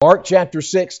Mark chapter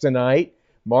 6 tonight.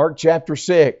 Mark chapter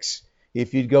 6,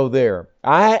 if you'd go there.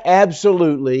 I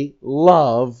absolutely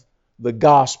love the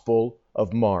Gospel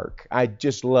of Mark. I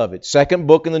just love it. Second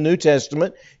book in the New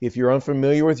Testament. If you're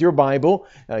unfamiliar with your Bible,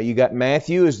 you got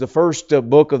Matthew as the first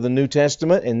book of the New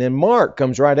Testament, and then Mark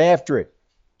comes right after it.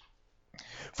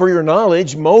 For your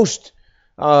knowledge, most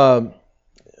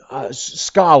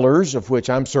scholars, of which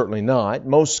I'm certainly not,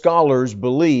 most scholars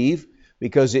believe,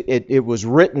 because it was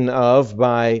written of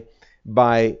by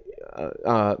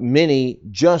many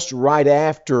just right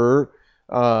after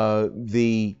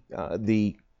the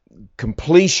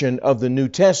completion of the New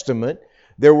Testament.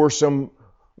 There were some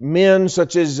men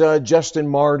such as Justin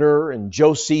Martyr and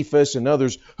Josephus and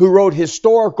others who wrote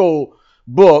historical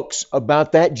books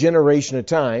about that generation of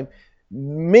time.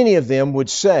 Many of them would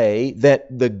say that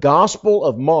the Gospel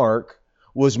of Mark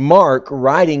was Mark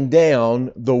writing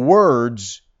down the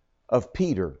words of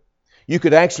Peter. You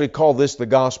could actually call this the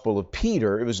Gospel of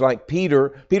Peter. It was like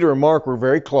Peter and Mark were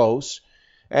very close,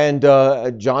 and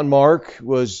John Mark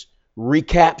was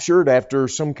recaptured after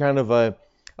some kind of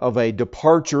a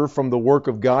departure from the work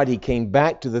of God. He came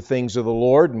back to the things of the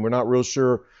Lord, and we're not real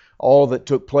sure all that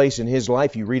took place in his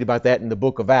life. You read about that in the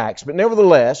book of Acts. But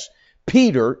nevertheless,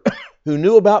 Peter, who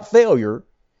knew about failure,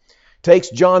 takes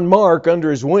John Mark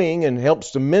under his wing and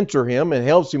helps to mentor him and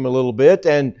helps him a little bit.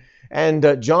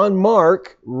 And John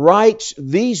Mark writes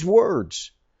these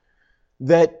words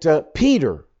that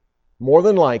Peter, more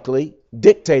than likely,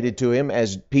 dictated to him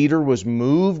as Peter was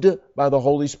moved by the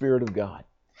Holy Spirit of God.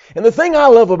 And the thing I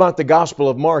love about the Gospel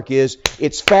of Mark is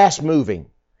it's fast moving.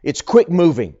 It's quick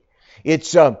moving.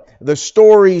 It's the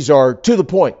stories are to the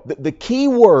point. The key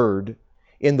word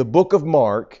in the book of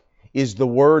Mark is the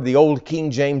word, the old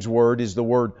King James word is the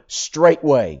word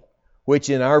straightway, which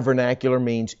in our vernacular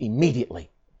means immediately.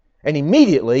 And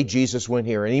immediately Jesus went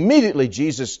here, and immediately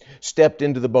Jesus stepped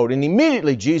into the boat, and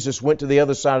immediately Jesus went to the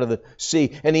other side of the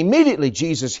sea, and immediately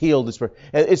Jesus healed this person.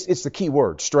 And it's the key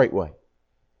word, straightway.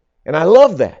 And I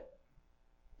love that.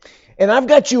 And I've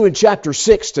got you in chapter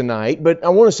 6 tonight, but I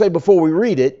want to say before we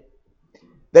read it,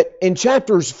 that in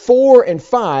chapters 4 and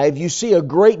 5, you see a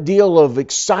great deal of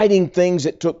exciting things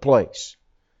that took place.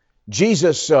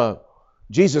 Jesus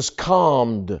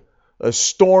calmed a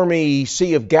stormy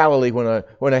Sea of Galilee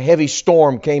when a heavy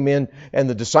storm came in and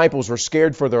the disciples were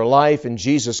scared for their life, and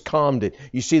Jesus calmed it.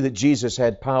 You see that Jesus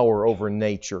had power over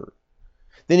nature.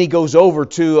 Then he goes over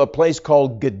to a place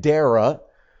called Gadara,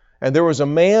 and there was a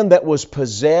man that was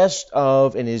possessed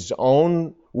of, in his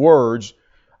own words,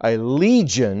 a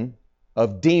legion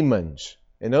of demons.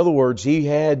 In other words, he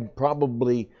had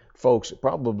probably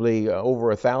over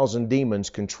 1,000 demons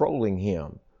controlling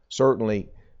him. Certainly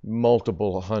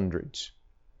multiple hundreds.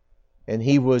 And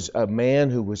he was a man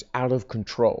who was out of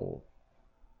control.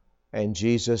 And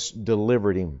Jesus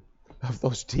delivered him of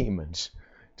those demons.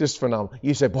 Just phenomenal.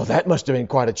 You say, well, that must have been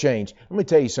quite a change. Let me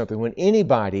tell you something. When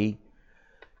anybody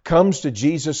comes to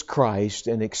Jesus Christ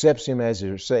and accepts Him as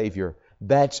their Savior,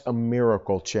 that's a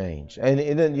miracle change.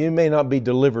 And you may not be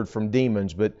delivered from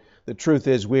demons, but the truth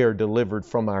is we are delivered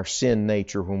from our sin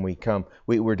nature when we come.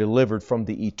 We're delivered from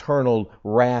the eternal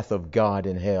wrath of God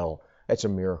in hell. That's a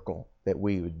miracle that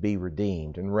we would be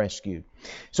redeemed and rescued.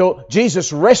 So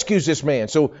Jesus rescues this man.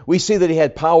 So we see that he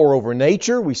had power over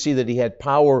nature. We see that he had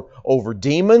power over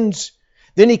demons.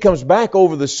 Then he comes back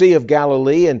over the Sea of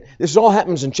Galilee, and this all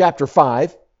happens in chapter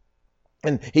 5.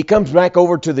 And he comes back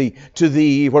over to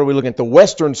the what are we looking at? The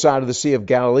western side of the Sea of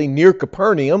Galilee, near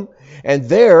Capernaum. And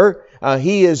there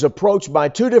he is approached by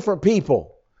two different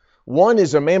people. One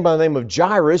is a man by the name of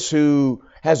Jairus who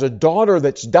has a daughter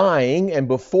that's dying. And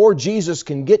before Jesus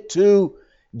can get to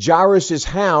Jairus'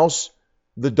 house,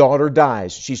 the daughter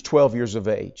dies. She's 12 years of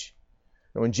age.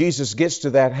 And when Jesus gets to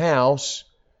that house,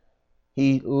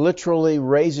 he literally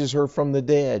raises her from the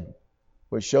dead,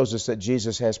 which shows us that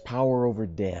Jesus has power over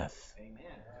death.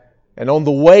 And on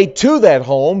the way to that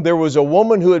home, there was a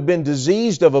woman who had been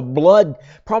diseased of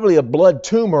probably a blood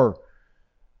tumor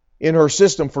in her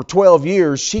system for 12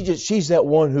 years. She's that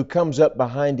one who comes up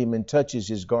behind him and touches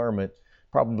his garment,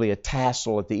 probably a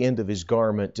tassel at the end of his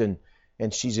garment,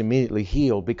 and she's immediately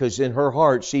healed, because in her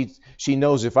heart she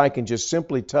knows, if I can just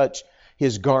simply touch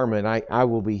his garment, I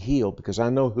will be healed, because I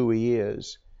know who he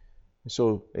is.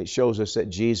 So it shows us that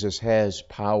Jesus has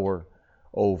power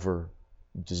over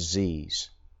disease.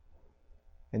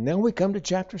 And now we come to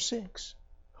chapter 6.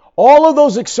 All of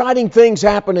those exciting things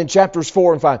happen in chapters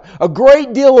 4 and 5. A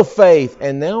great deal of faith.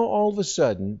 And now all of a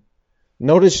sudden,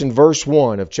 notice in verse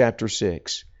 1 of chapter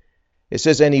 6, it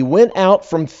says, "And he went out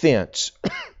from thence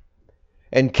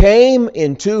and came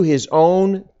into his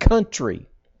own country.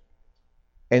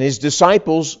 and his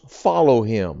disciples follow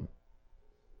him.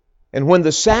 And when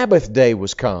the Sabbath day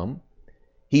was come,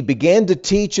 he began to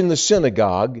teach in the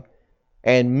synagogue,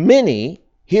 and many,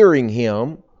 hearing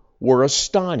him, were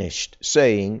astonished,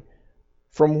 saying,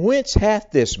 From whence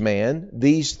hath this man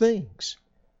these things?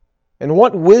 And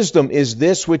what wisdom is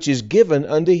this which is given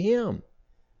unto him,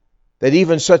 that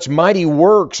even such mighty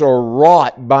works are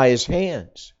wrought by his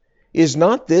hands? Is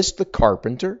not this the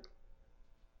carpenter,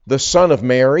 the son of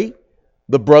Mary,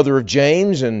 the brother of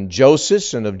James and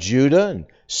Joseph and of Judah and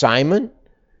Simon?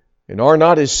 And are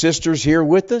not his sisters here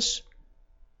with us?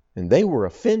 And they were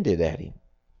offended at him.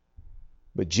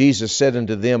 But Jesus said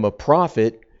unto them, A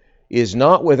prophet is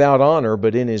not without honor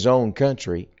but in his own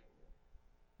country,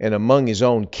 and among his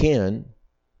own kin,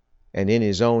 and in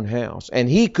his own house. And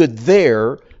he could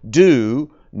there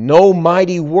do no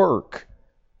mighty work,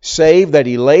 save that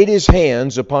he laid his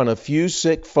hands upon a few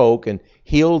sick folk and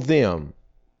healed them.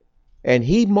 And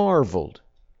he marveled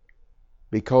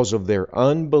because of their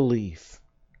unbelief.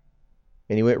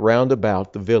 And he went round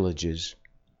about the villages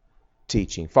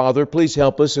teaching. Father, please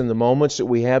help us in the moments that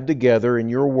we have together in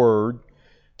your word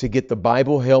to get the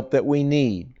Bible help that we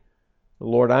need.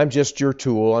 Lord, I'm just your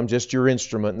tool. I'm just your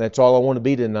instrument, and that's all I want to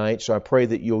be tonight. So I pray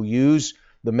that you'll use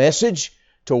the message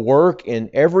to work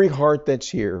in every heart that's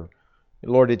here.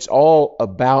 Lord, it's all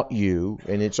about you,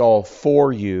 and it's all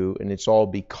for you, and it's all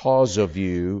because of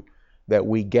you that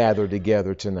we gather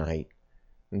together tonight.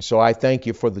 And so I thank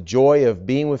you for the joy of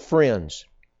being with friends.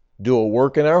 Do a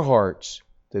work in our hearts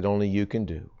that only you can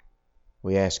do.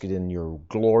 We ask it in your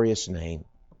glorious name.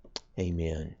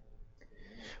 Amen.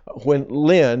 When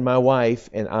Lynn, my wife,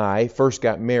 and I first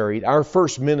got married, our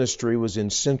first ministry was in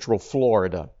Central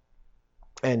Florida.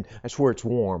 And that's where it's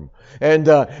warm. And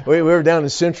we were down in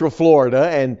Central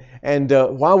Florida, and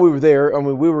while we were there, I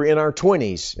mean, we were in our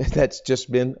 20s. That's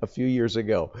just been a few years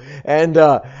ago. And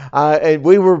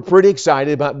we were pretty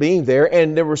excited about being there.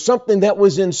 And there was something that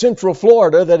was in Central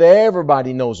Florida that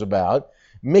everybody knows about,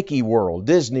 Mickey World,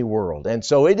 Disney World. And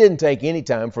so it didn't take any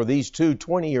time for these two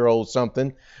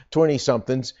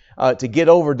 20-somethings to get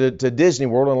over to Disney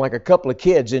World, and like a couple of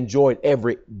kids enjoyed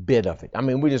every bit of it. I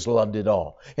mean, we just loved it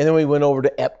all. And then we went over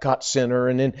to Epcot Center,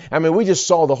 and then, I mean, we just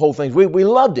saw the whole thing. We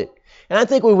loved it. And I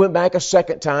think we went back a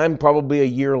second time, probably a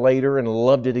year later, and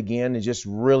loved it again and just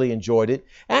really enjoyed it.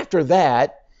 After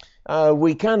that,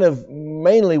 we kind of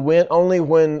mainly went only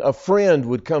when a friend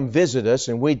would come visit us,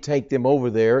 and we'd take them over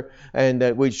there,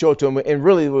 and we'd show it to them. And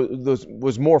really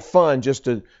was more fun just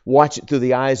to watch it through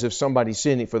the eyes of somebody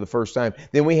seeing it for the first time.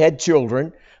 Then we had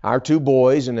children, our two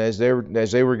boys, and as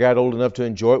they got old enough to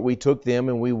enjoy it, we took them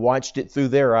and we watched it through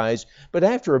their eyes. But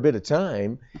after a bit of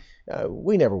time,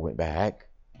 we never went back.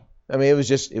 I mean, it was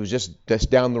just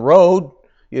down the road.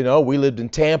 You know, we lived in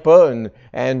Tampa,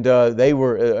 and they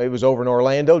were. It was over in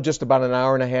Orlando, just about an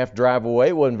hour and a half drive away.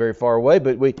 It wasn't very far away,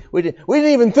 but we didn't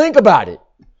even think about it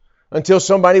until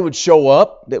somebody would show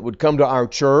up that would come to our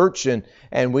church, and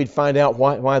we'd find out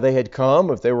why they had come.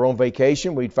 If they were on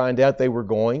vacation, we'd find out they were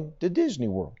going to Disney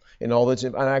World and all that.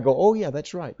 And I go, oh yeah,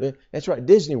 that's right,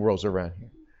 Disney World's around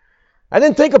here. I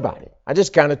didn't think about it. I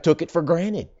just kind of took it for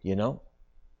granted, you know.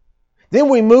 Then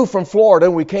we moved from Florida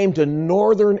and we came to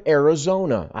northern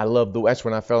Arizona. That's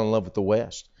when I fell in love with the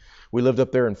West. We lived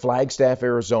up there in Flagstaff,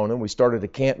 Arizona. We started a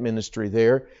camp ministry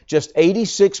there, just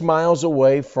 86 miles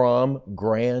away from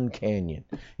Grand Canyon.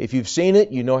 If you've seen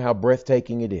it, you know how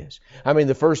breathtaking it is. I mean,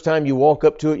 the first time you walk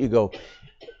up to it, you go,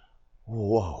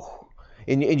 whoa.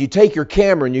 And you take your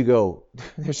camera and you go,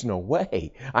 there's no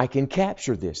way I can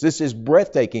capture this. This is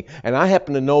breathtaking. And I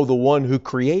happen to know the one who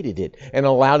created it and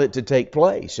allowed it to take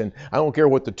place. And I don't care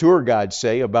what the tour guides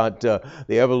say about the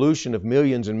evolution of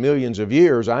millions and millions of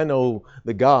years. I know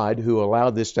the God who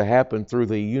allowed this to happen through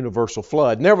the universal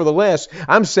flood. Nevertheless,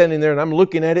 I'm sitting there and I'm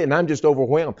looking at it and I'm just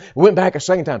overwhelmed. I went back a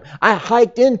second time. I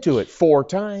hiked into it 4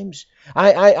 times.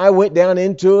 I went down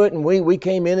into it and we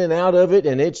came in and out of it,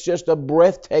 and it's just a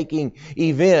breathtaking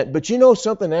event. But you know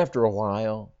something, after a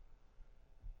while,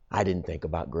 I didn't think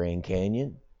about Grand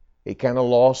Canyon. It kind of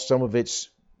lost some of its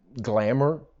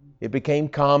glamour. It became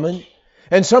common.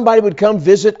 And somebody would come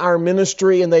visit our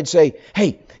ministry and they'd say,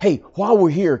 hey, while we're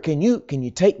here, can you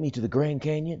take me to the Grand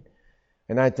Canyon?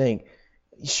 And I'd think,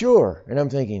 sure. And I'm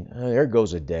thinking, oh, there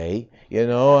goes a day. You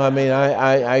know, I mean,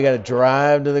 I got to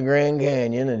drive to the Grand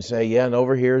Canyon and say, yeah, and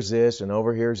over here's this, and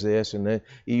over here's this, and then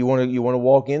you want to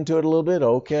walk into it a little bit?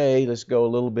 Okay, let's go a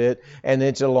little bit. And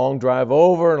it's a long drive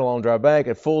over and a long drive back.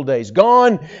 A full day's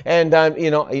gone, and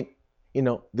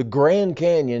the Grand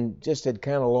Canyon just had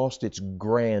kind of lost its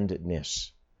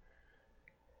grandness.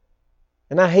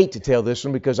 And I hate to tell this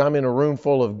one because I'm in a room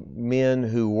full of men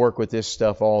who work with this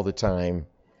stuff all the time.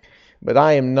 But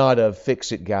I am not a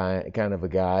fix-it guy, kind of a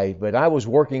guy. But I was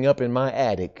working up in my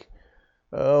attic,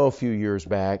 a few years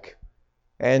back.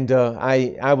 And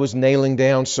I was nailing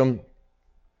down some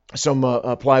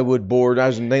plywood board. I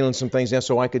was nailing some things down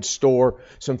so I could store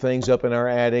some things up in our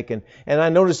attic. And I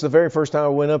noticed the very first time I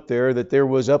went up there that there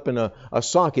was up in a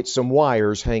socket some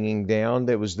wires hanging down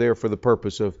that was there for the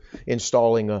purpose of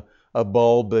installing a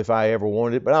bulb if I ever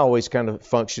wanted it. But I always kind of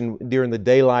functioned during the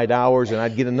daylight hours, and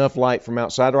I'd get enough light from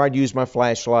outside, or I'd use my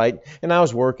flashlight. And I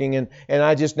was working, and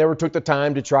I just never took the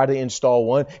time to try to install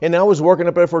one. And I was working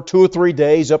up there for 2 or 3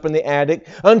 days up in the attic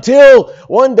until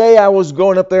one day I was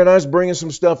going up there and I was bringing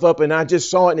some stuff up, and I just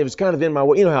saw it, and it was kind of in my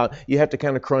way. You know how you have to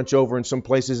kind of crunch over in some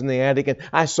places in the attic, and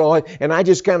I saw it, and I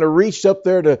just kind of reached up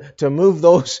there to move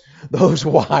those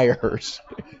wires.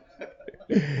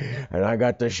 And I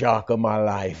got the shock of my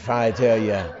life, I tell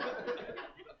you.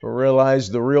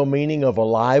 Realized the real meaning of a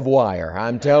live wire.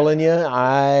 I'm telling you,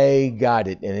 I got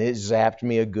it, and it zapped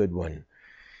me a good one.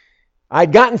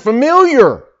 I'd gotten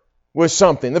familiar with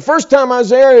something. The first time I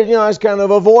was there, I was kind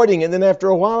of avoiding it. And then after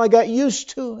a while, I got used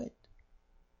to it.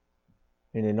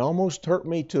 And it almost hurt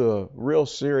me to a real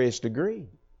serious degree.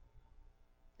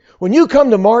 When you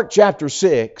come to Mark chapter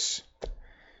 6,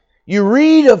 you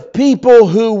read of people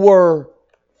who were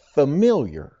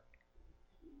familiar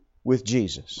with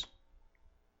Jesus.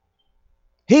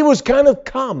 He was kind of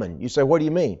common. You say, what do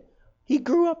you mean? He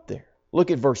grew up there.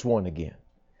 Look at verse 1 again.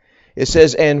 It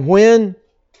says, and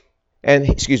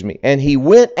he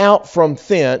went out from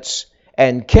thence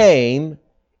and came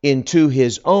into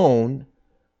his own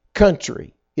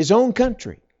country. His own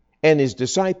country. And his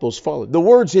disciples followed. The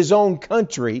words his own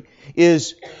country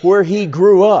is where he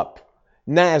grew up,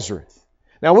 Nazareth.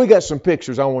 Now, we got some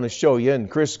pictures I want to show you, and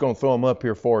Chris is going to throw them up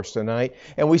here for us tonight.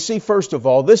 And we see, first of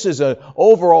all, this is an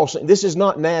overall, this is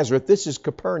not Nazareth, this is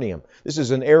Capernaum. This is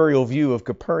an aerial view of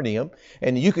Capernaum,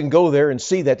 and you can go there and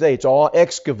see that day. It's all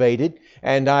excavated,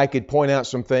 and I could point out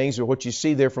some things. What you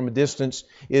see there from a distance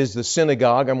is the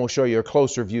synagogue. I'm going to show you a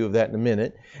closer view of that in a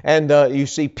minute. And you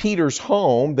see Peter's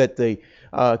home that the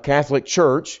Catholic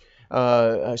Church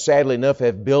sadly enough,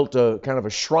 have built a kind of a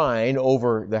shrine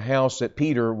over the house that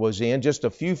Peter was in, just a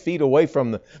few feet away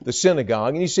from the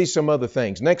synagogue. And you see some other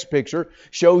things. Next picture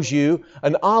shows you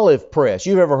an olive press.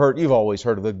 You've always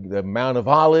heard of the Mount of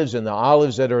Olives and the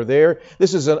olives that are there.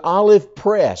 This is an olive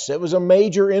press. It was a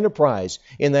major enterprise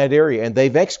in that area, and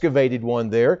they've excavated one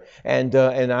there. And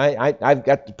I've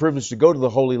got the privilege to go to the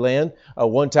Holy Land.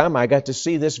 One time I got to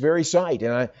see this very site,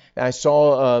 and I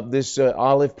saw this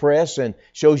olive press, and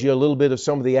shows you a little bit of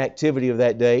some of the activity of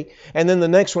that day. And then the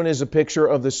next one is a picture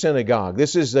of the synagogue.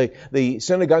 This is the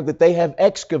synagogue that they have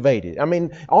excavated. I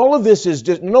mean, all of this is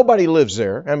just, nobody lives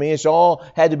there. I mean, it's all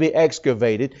had to be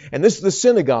excavated. And this is the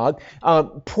synagogue.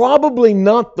 Probably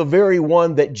not the very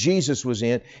one that Jesus was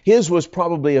in. His was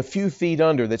probably a few feet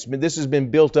under. This has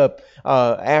been built up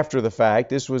after the fact.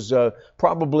 This was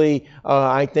probably,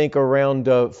 I think, around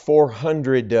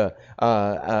 400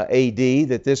 A.D.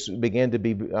 that this began to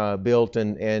be built,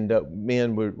 and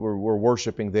men were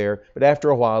worshiping there. But after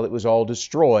a while, it was all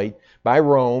destroyed by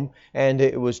Rome, and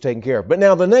it was taken care of. But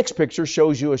now the next picture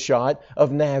shows you a shot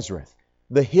of Nazareth,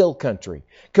 the hill country.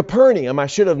 Capernaum, I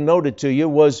should have noted to you,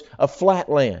 was a flat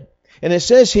land. And it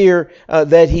says here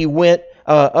that he went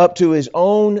up to his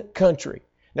own country.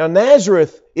 Now,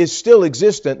 Nazareth is still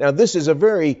existent. Now, this is a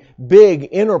very big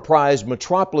enterprise,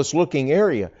 metropolis-looking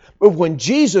area. But when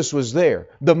Jesus was there,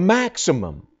 the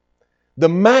maximum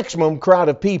crowd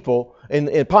of people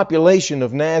in population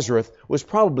of Nazareth was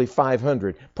probably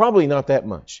 500. Probably not that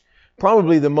much.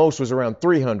 Probably the most was around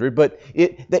 300. But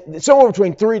somewhere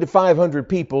between 300 to 500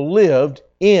 people lived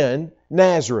in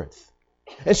Nazareth.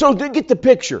 And so to get the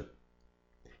picture,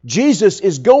 Jesus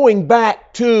is going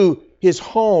back to his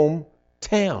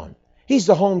hometown. He's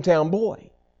the hometown boy,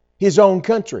 his own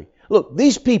country. Look,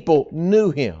 these people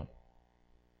knew him.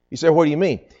 You say, what do you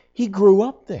mean? He grew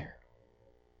up there.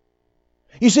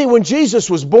 You see, when Jesus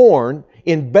was born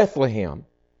in Bethlehem,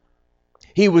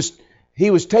 he was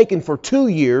taken for 2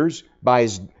 years by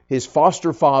his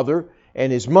foster father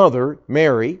and his mother,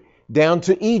 Mary, down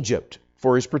to Egypt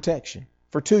for his protection.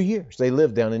 For 2 years, they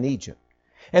lived down in Egypt.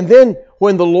 And then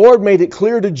when the Lord made it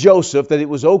clear to Joseph that it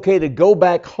was okay to go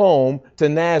back home to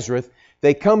Nazareth,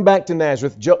 they come back to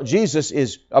Nazareth. Jesus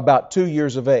is about 2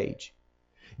 years of age.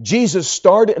 Jesus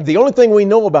started, the only thing we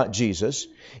know about Jesus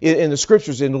in the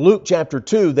Scriptures in Luke chapter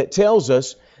 2 that tells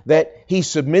us that he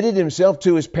submitted himself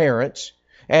to his parents,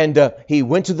 and he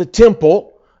went to the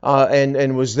temple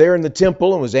and was there in the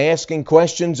temple and was asking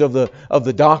questions of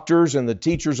the doctors and the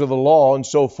teachers of the law and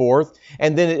so forth.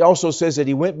 And then it also says that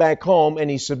he went back home and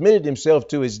he submitted himself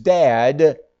to his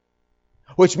dad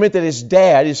which meant that his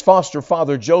dad, his foster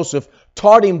father Joseph,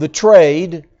 taught him the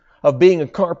trade of being a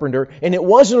carpenter. And it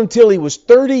wasn't until he was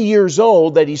 30 years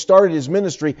old that he started his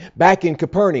ministry back in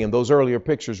Capernaum, those earlier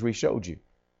pictures we showed you.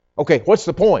 Okay, what's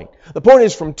the point? The point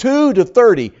is from 2 to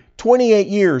 30, 28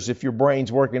 years if your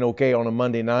brain's working okay on a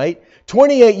Monday night.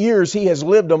 28 years he has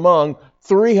lived among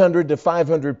 300 to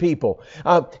 500 people.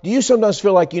 Do you sometimes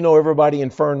feel like you know everybody in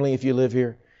Fernley if you live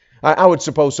here? I would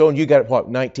suppose so. And you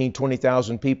got, 19,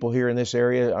 20,000 people here in this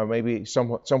area, or maybe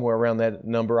somewhere around that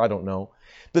number. I don't know.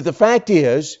 But the fact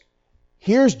is,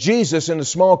 here's Jesus in a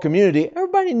small community.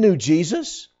 Everybody knew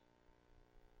Jesus.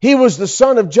 He was the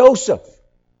son of Joseph,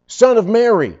 son of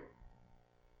Mary.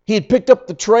 He had picked up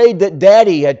the trade that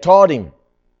Daddy had taught him.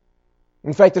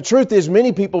 In fact, the truth is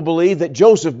many people believe that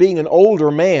Joseph, being an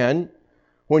older man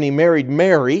when he married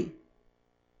Mary,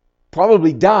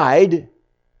 probably died,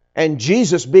 and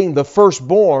Jesus, being the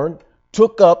firstborn,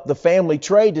 took up the family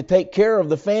trade to take care of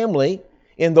the family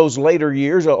in those later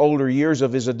years, or older years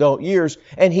of his adult years,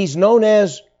 and he's known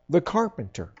as the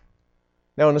carpenter.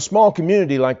 Now, in a small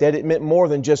community like that, it meant more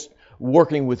than just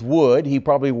working with wood. He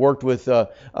probably worked with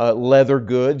leather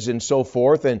goods and so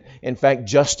forth. And in fact,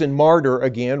 Justin Martyr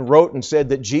again wrote and said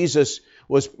that Jesus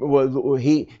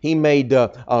he made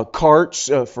carts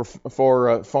for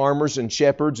farmers and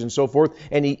shepherds and so forth,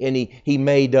 and he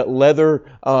made leather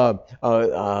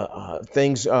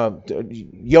things,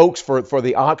 yokes for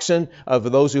the oxen, for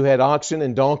those who had oxen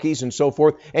and donkeys and so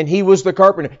forth. And he was the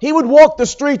carpenter. He would walk the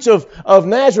streets of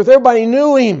Nazareth. Everybody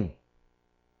knew him.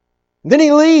 Then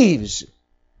he leaves.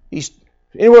 He's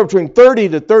anywhere between 30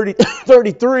 to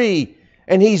 33,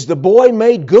 and he's the boy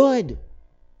made good.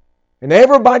 And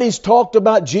everybody's talked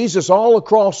about Jesus all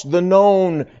across the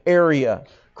known area.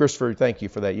 Christopher, thank you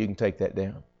for that. You can take that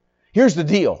down. Here's the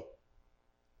deal.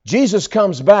 Jesus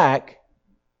comes back,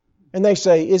 and they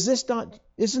say,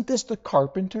 isn't this the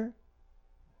carpenter?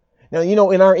 Now,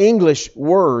 in our English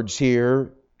words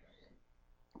here,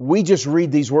 we just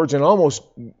read these words and almost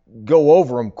go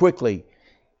over them quickly.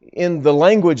 In the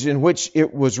language in which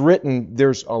it was written,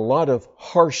 there's a lot of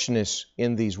harshness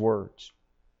in these words.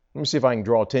 Let me see if I can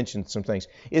draw attention to some things.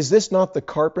 Is this not the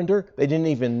carpenter? They didn't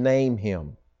even name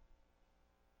him.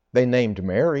 They named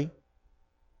Mary.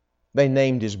 They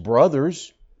named his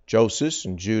brothers, Joseph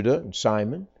and Judah and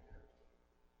Simon.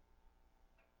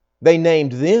 They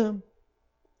named them.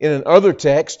 In another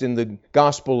text, in the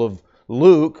Gospel of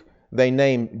Luke, they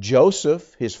named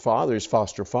Joseph, his father, his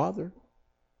foster father.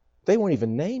 They won't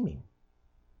even name him.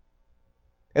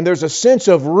 And there's a sense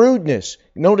of rudeness.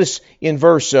 Notice in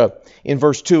verse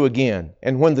 2 again.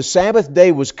 And when the Sabbath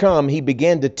day was come, he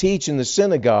began to teach in the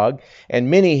synagogue, and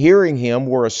many hearing him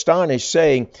were astonished,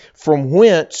 saying, From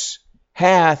whence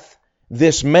hath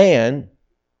this man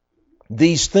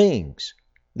these things?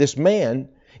 This man,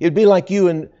 it'd be like you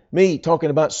and me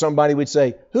talking about somebody. We'd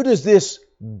say, who does this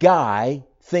guy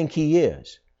think he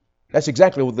is? That's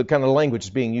exactly what the kind of language is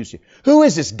being used here. Who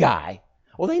is this guy?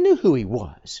 Well, they knew who he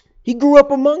was. He grew up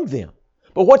among them.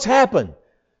 But what's happened?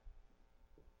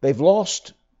 They've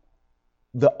lost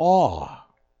the awe,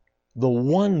 the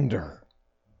wonder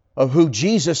of who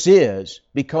Jesus is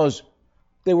because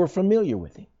they were familiar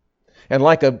with him. And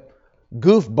like a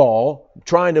goofball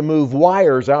trying to move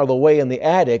wires out of the way in the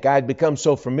attic, I'd become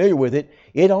so familiar with it,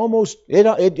 it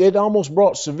almost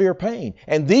brought severe pain.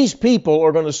 And these people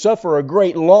are going to suffer a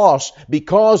great loss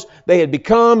because they had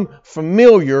become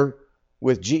familiar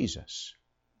with Jesus.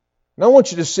 And I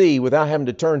want you to see, without having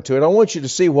to turn to it, I want you to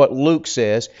see what Luke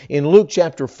says. In Luke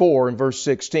chapter 4 and verse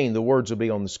 16, the words will be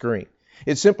on the screen.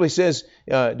 It simply says,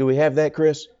 do we have that,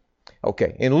 Chris?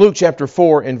 Okay. In Luke chapter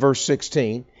 4 and verse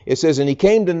 16, it says, And he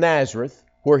came to Nazareth,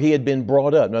 where he had been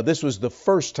brought up. Now, this was the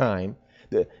first time,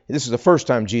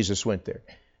 Jesus went there.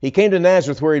 He came to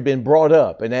Nazareth, where he'd been brought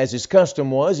up. And as his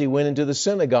custom was, he went into the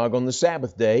synagogue on the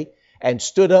Sabbath day and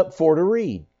stood up for to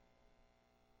read.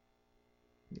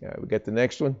 Yeah, we got the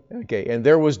next one? Okay. And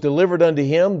there was delivered unto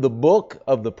him the book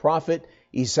of the prophet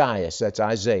Isaiah. That's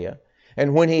Isaiah.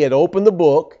 And when he had opened the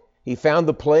book, he found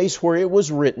the place where it was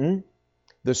written,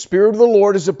 The Spirit of the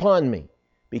Lord is upon me,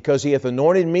 because he hath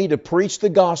anointed me to preach the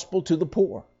gospel to the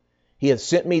poor. He hath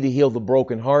sent me to heal the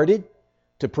brokenhearted,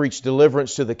 to preach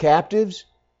deliverance to the captives,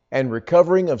 and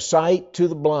recovering of sight to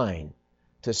the blind,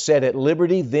 to set at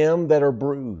liberty them that are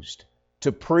bruised,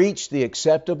 to preach the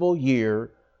acceptable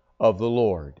year of the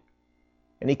Lord.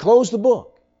 And he closed the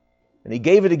book, and he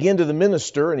gave it again to the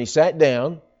minister, and he sat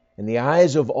down, and the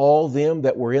eyes of all them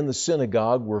that were in the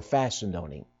synagogue were fastened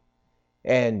on him.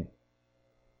 And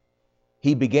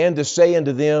he began to say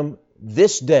unto them,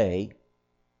 This day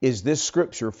is this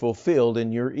scripture fulfilled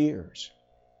in your ears.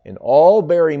 And all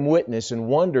bare him witness and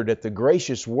wondered at the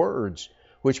gracious words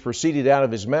which proceeded out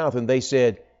of his mouth. And they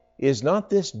said, Is not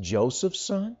this Joseph's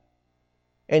son?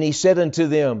 And he said unto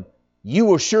them, You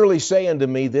will surely say unto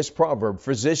me this proverb,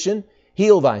 Physician,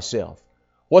 heal thyself.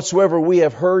 Whatsoever we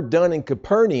have heard done in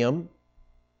Capernaum,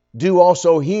 do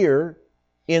also here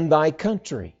in thy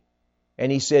country.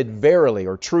 And he said, Verily,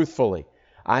 or truthfully,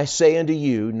 I say unto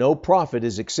you, no prophet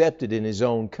is accepted in his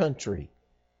own country.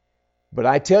 But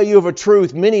I tell you of a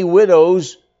truth, many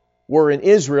widows were in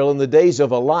Israel in the days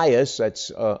of Elias,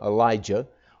 that's Elijah,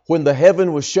 when the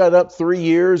heaven was shut up 3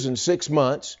 years and 6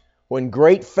 months, when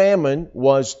great famine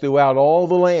was throughout all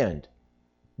the land.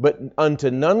 But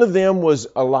unto none of them was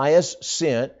Elias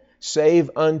sent,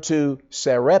 save unto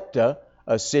Sarepta,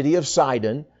 a city of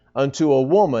Sidon, unto a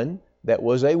woman that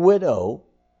was a widow.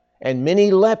 And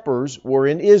many lepers were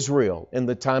in Israel in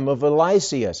the time of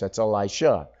Eliseus, that's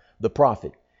Elisha, the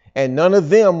prophet. And none of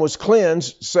them was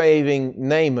cleansed, saving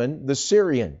Naaman the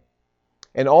Syrian.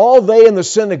 And all they in the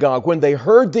synagogue, when they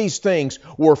heard these things,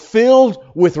 were filled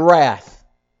with wrath,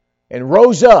 and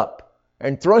rose up,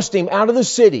 and thrust him out of the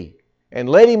city, and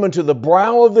led him unto the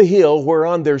brow of the hill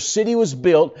whereon their city was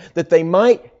built, that they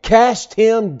might cast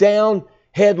him down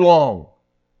headlong.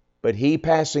 But he,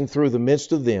 passing through the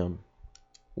midst of them,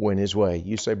 went his way.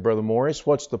 You say, Brother Morris,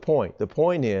 what's the point? The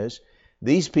point is,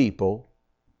 these people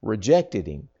rejected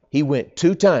him. He went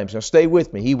 2 times. Now stay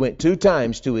with me. He went 2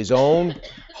 times to his own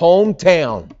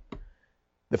hometown.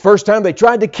 The first time they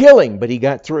tried to kill him, but he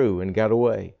got through and got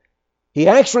away. He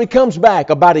actually comes back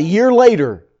about a year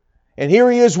later, and here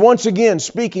he is once again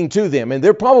speaking to them. And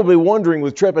they're probably wondering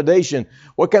with trepidation,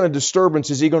 what kind of disturbance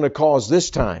is he going to cause this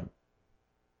time?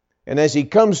 And as he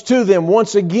comes to them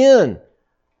once again,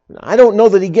 I don't know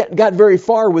that he got very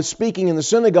far with speaking in the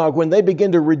synagogue when they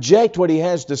begin to reject what he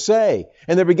has to say.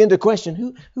 And they begin to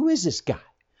question, who is this guy?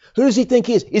 Who does he think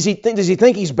he is? Does he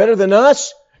think he's better than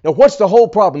us? Now, what's the whole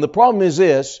problem? The problem is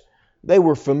this: they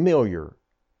were familiar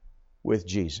with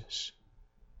Jesus.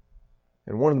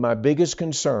 And one of my biggest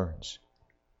concerns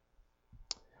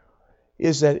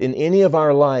is that in any of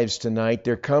our lives tonight,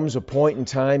 there comes a point in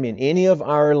time in any of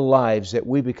our lives that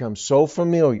we become so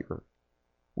familiar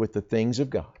with the things of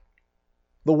God,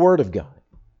 the Word of God,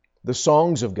 the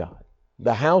songs of God,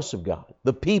 the house of God,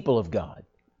 the people of God,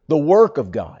 the work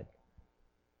of God,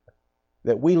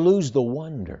 that we lose the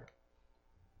wonder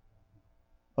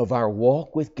of our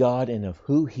walk with God and of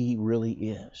who He really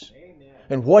is. Amen.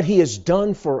 And what He has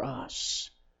done for us.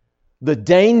 The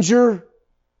danger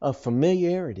of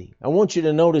familiarity. I want you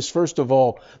to notice, first of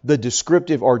all, the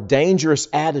descriptive or dangerous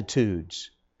attitudes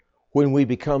when we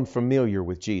become familiar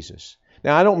with Jesus.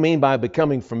 Now, I don't mean by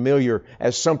becoming familiar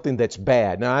as something that's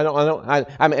bad. Now,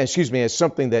 as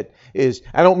something that is,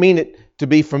 I don't mean it to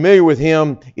be familiar with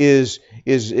Him is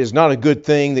not a good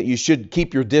thing, that you should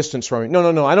keep your distance from Him.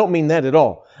 No, I don't mean that at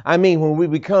all. I mean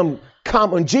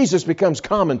when Jesus becomes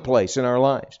commonplace in our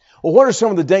lives. Well, what are some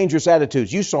of the dangerous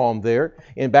attitudes? You saw them there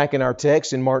back in our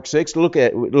text in Mark 6. Look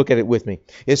at it with me.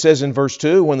 It says in verse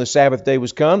 2, when the Sabbath day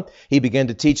was come, He began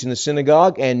to teach in the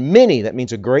synagogue, and many, that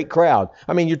means a great crowd.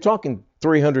 I mean, you're talking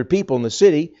 300 people in the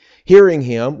city, hearing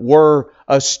Him, were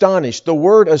astonished. The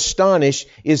word astonished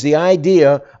is the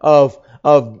idea of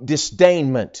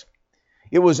disdainment.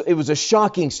 It was a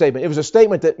shocking statement. It was a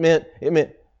statement that meant,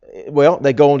 well,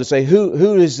 they go on to say,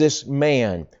 who is this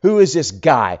man? Who is this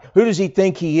guy? Who does he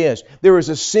think he is? There is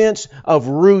a sense of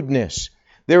rudeness.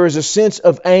 There is a sense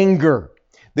of anger.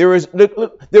 There was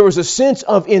a sense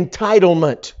of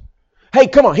entitlement. Hey,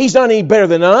 come on, he's not any better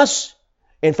than us.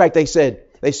 In fact, they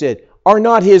said, are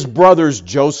not his brothers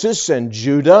Joseph and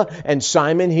Judah and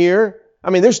Simon here? I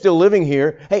mean, they're still living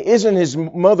here. Hey, isn't his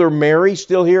mother Mary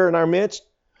still here in our midst?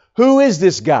 Who is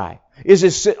this guy?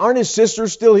 Aren't his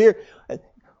sisters still here?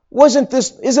 Isn't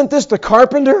this the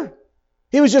carpenter?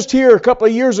 He was just here a couple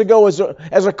of years ago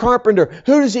as a carpenter.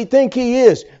 Who does he think he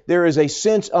is? There is a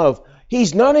sense of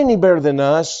he's not any better than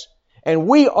us, and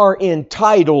we are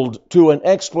entitled to an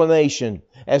explanation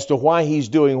as to why he's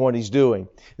doing what he's doing.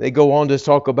 They go on to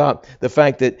talk about the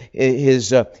fact that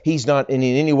he's not in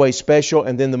any way special,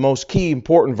 and then the most key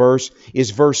important verse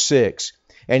is verse 6.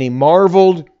 And he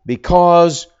marveled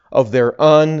because of their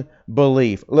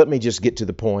unbelief. Let me just get to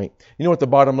the point. You know what the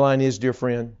bottom line is, dear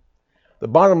friend? The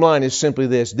bottom line is simply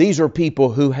this. These are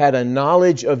people who had a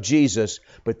knowledge of Jesus,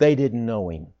 but they didn't know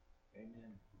Him.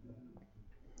 Amen.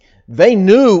 They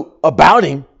knew about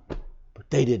Him, but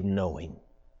they didn't know Him.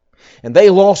 And they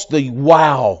lost the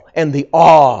wow and the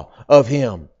awe of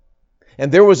Him.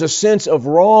 And there was a sense of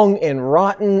wrong and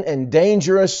rotten and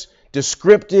dangerous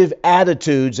descriptive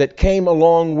attitudes that came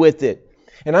along with it.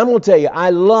 And I'm going to tell you, I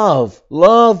love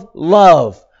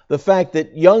the fact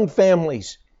that young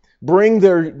families bring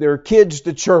their kids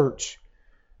to church,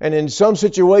 and in some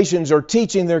situations are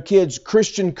teaching their kids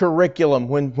Christian curriculum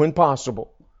when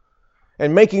possible,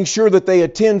 and making sure that they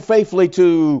attend faithfully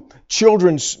to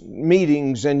children's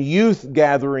meetings and youth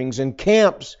gatherings and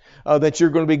camps that you're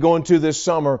going to be going to this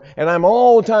summer. And I'm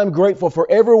all the time grateful for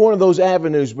every one of those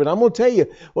avenues. But I'm going to tell you,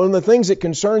 one of the things that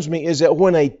concerns me is that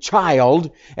when a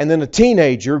child and then a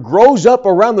teenager grows up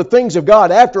around the things of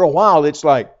God, after a while it's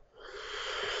like,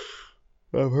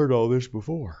 I've heard all this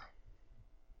before.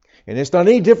 And it's not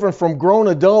any different from grown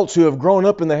adults who have grown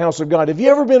up in the house of God. Have you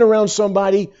ever been around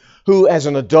somebody who, as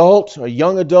an adult, a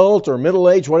young adult, or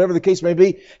middle-aged, whatever the case may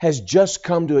be, has just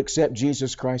come to accept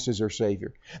Jesus Christ as their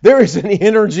Savior? There is an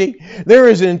energy, there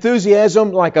is an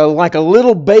enthusiasm like a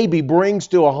little baby brings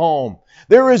to a home.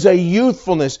 There is a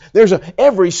youthfulness.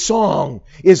 Every song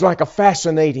is like a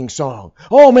fascinating song.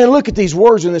 Oh man, look at these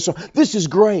words in this song. This is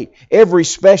great. Every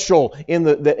special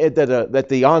that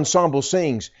the ensemble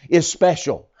sings is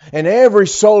special. And every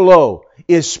solo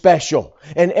is special.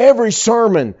 And every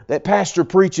sermon that pastor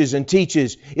preaches and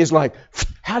teaches is like,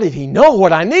 how did he know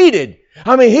what I needed?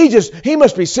 I mean, he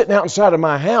must be sitting outside of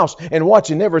my house and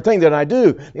watching everything that I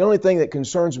do. The only thing that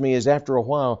concerns me is after a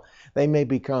while, they may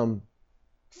become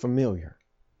familiar.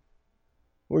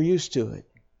 We're used to it.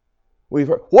 We've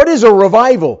heard. What is a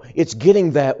revival? It's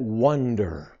getting that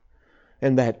wonder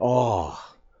and that awe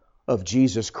of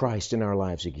Jesus Christ in our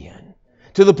lives again.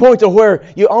 To the point to where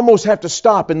you almost have to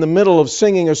stop in the middle of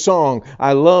singing a song.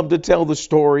 I love to tell the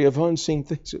story of unseen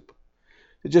things.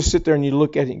 You just sit there and you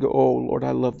look at it and go, oh, Lord,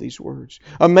 I love these words.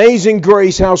 Amazing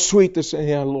grace, how sweet the sound.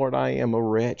 Yeah, Lord, I am a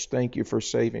wretch. Thank you for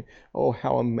saving. Oh,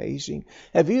 how amazing.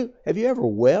 Have you ever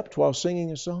wept while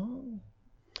singing a song?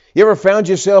 You ever found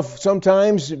yourself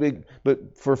sometimes,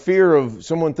 but for fear of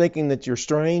someone thinking that you're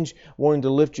strange, wanting to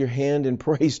lift your hand in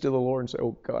praise to the Lord and say,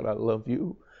 oh, God, I love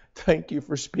you. Thank you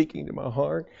for speaking to my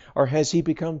heart. Or has He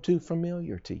become too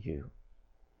familiar to you?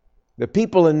 The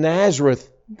people in Nazareth,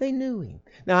 they knew Him.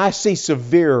 Now, I see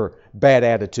severe bad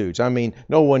attitudes. I mean,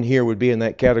 no one here would be in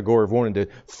that category of wanting to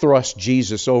thrust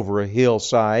Jesus over a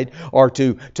hillside or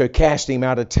to cast Him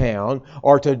out of town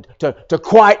or to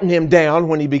quieten Him down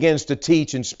when He begins to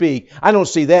teach and speak. I don't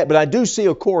see that, but I do see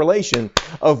a correlation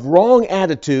of wrong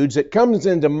attitudes that comes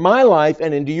into my life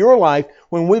and into your life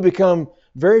when we become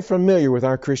very familiar with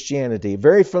our Christianity,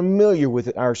 very familiar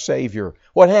with our Savior.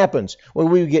 What happens when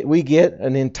we get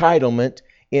an entitlement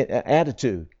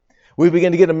attitude? We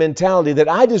begin to get a mentality that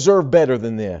I deserve better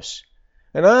than this.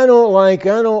 And I don't like,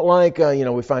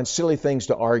 we find silly things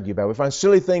to argue about. We find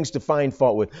silly things to find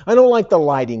fault with. I don't like the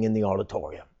lighting in the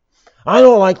auditorium. I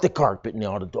don't like the carpet in the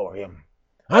auditorium.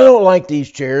 I don't like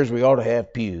these chairs. We ought to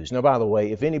have pews. Now, by the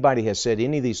way, if anybody has said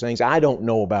any of these things, I don't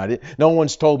know about it. No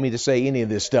one's told me to say any of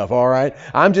this stuff, all right?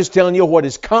 I'm just telling you what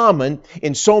is common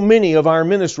in so many of our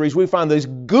ministries. We find these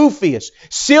goofiest,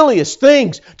 silliest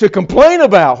things to complain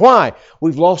about. Why?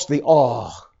 We've lost the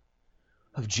awe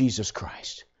of Jesus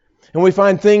Christ. And we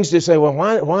find things to say, well,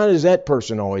 why does that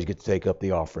person always get to take up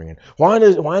the offering? And why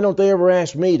don't they ever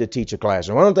ask me to teach a class?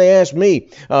 And why don't they ask me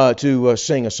to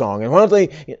sing a song? And why don't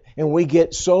they? And we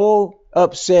get so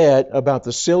upset about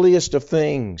the silliest of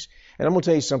things. And I'm going to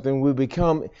tell you something. We've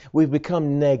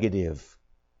become negative.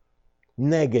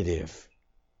 Negative.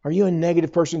 Are you a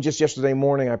negative person? Just yesterday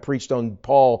morning, I preached on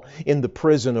Paul in the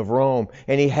prison of Rome,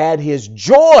 and he had his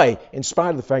joy in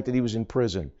spite of the fact that he was in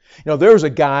prison. You know, there was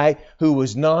a guy who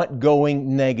was not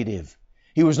going negative.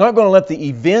 He was not going to let the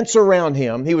events around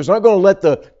him, he was not going to let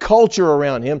the culture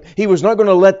around him, he was not going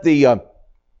to let the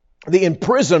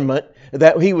imprisonment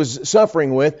that he was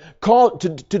suffering with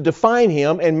to define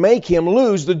him and make him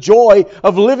lose the joy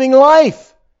of living life.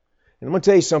 And I'm going to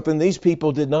tell you something, these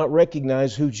people did not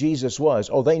recognize who Jesus was.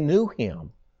 Oh, they knew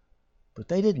Him, but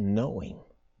they didn't know Him.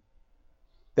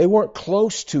 They weren't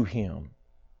close to Him,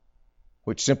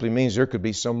 which simply means there could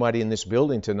be somebody in this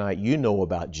building tonight, you know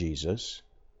about Jesus.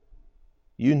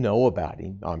 You know about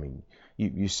Him. I mean,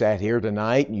 you sat here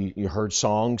tonight and you heard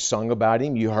songs sung about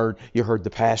Him. You heard the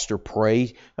pastor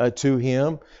pray to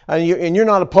Him. And you're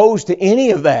not opposed to any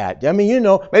of that. I mean, you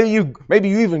know, maybe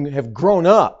you even have grown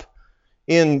up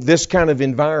in this kind of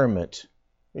environment.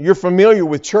 You're familiar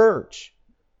with church,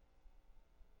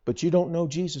 but you don't know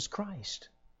Jesus Christ.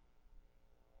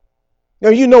 Now,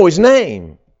 you know His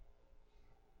name.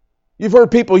 You've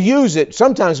heard people use it,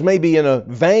 sometimes maybe in a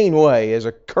vain way, as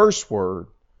a curse word.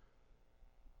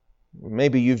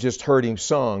 Maybe you've just heard Him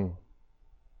sung.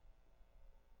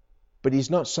 But He's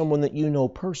not someone that you know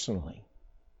personally.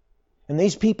 And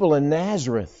these people in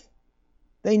Nazareth,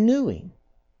 they knew Him.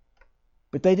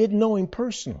 But they didn't know Him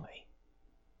personally.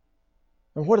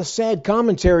 And what a sad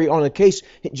commentary on a case.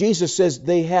 Jesus says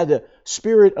they had a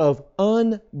spirit of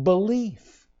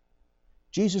unbelief.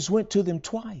 Jesus went to them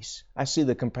twice. I see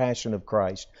the compassion of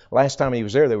Christ. Last time he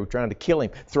was there, they were trying to kill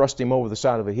him, thrust him over the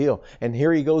side of a hill. And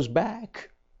here he goes back.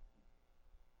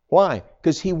 Why?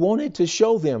 Because he wanted to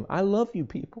show them, I love you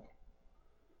people.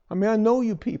 I mean, I know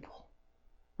you people.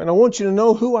 And I want you to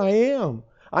know who I am.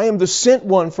 I am the sent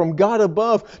one from God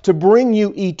above to bring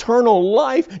you eternal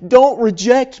life. Don't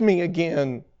reject me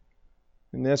again.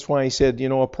 And that's why he said,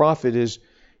 a prophet is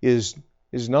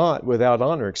not without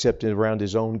honor except around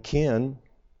his own kin,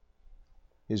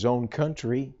 his own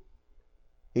country.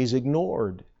 He's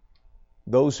ignored.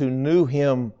 Those who knew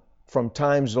him from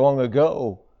times long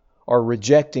ago are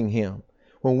rejecting him.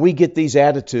 When we get these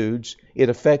attitudes, it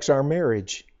affects our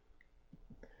marriage.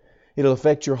 It'll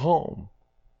affect your home.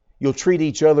 You'll treat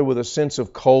each other with a sense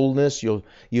of coldness.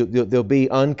 There'll be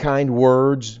unkind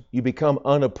words. You become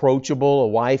unapproachable. A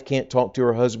wife can't talk to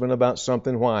her husband about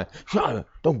something. Why?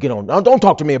 Don't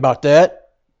talk to me about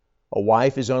that. A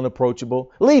wife is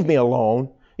unapproachable. Leave me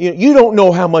alone. You don't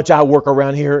know how much I work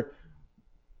around here.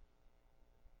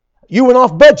 You went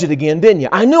off budget again, didn't you?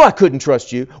 I knew I couldn't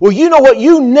trust you. Well, you know what?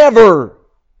 You never.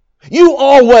 You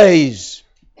always.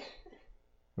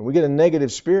 And we get a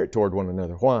negative spirit toward one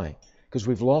another. Why? Because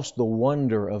we've lost the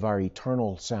wonder of our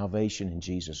eternal salvation in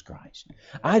Jesus Christ.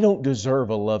 I don't deserve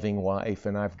a loving wife,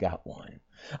 and I've got one.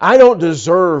 I don't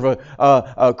deserve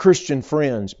a Christian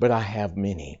friends, but I have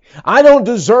many. I don't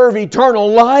deserve eternal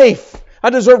life.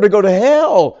 I deserve to go to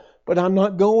hell, but I'm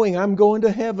not going. I'm going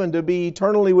to heaven to be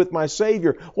eternally with my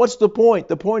Savior. What's the point?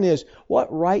 The point is,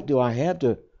 what right do I have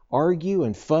to argue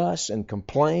and fuss and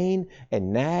complain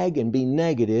and nag and be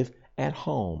negative at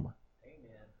home?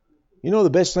 The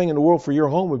best thing in the world for your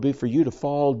home would be for you to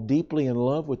fall deeply in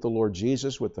love with the Lord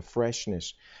Jesus, with the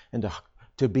freshness, and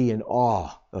to be in awe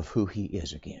of who He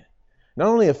is again. Not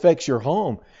only affects your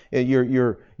home,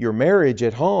 your marriage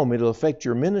at home, it'll affect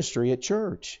your ministry at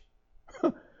church.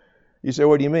 You say,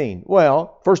 what do you mean?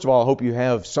 Well, first of all, I hope you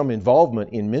have some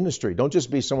involvement in ministry. Don't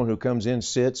just be someone who comes in,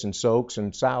 sits and soaks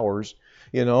and sours.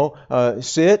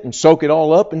 Sit and soak it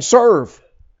all up and serve.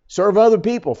 Serve other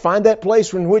people. Find that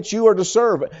place in which you are to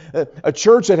serve. A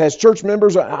church that has church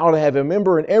members ought to have a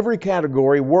member in every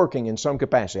category working in some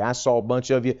capacity. I saw a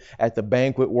bunch of you at the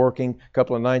banquet working a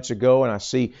couple of nights ago, and I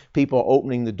see people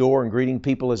opening the door and greeting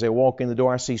people as they walk in the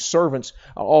door. I see servants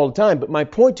all the time. But my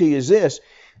point to you is this.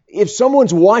 If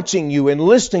someone's watching you and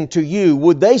listening to you,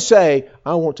 would they say,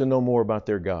 I want to know more about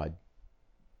their God?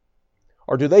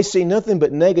 Or do they see nothing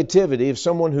but negativity of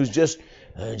someone who's just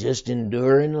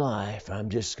enduring life? I'm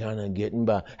just kind of getting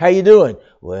by. How you doing?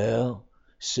 Well,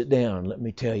 sit down. Let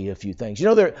me tell you a few things.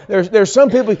 There's some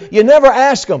people, you never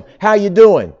ask them, how you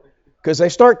doing? Because they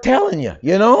start telling you,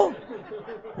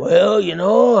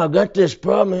 Well, I've got this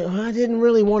problem. I didn't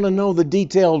really want to know the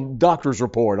detailed doctor's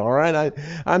report, all right?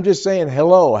 I'm just saying,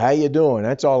 hello, how you doing?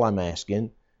 That's all I'm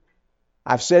asking.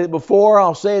 I've said it before.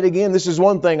 I'll say it again. This is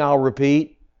one thing I'll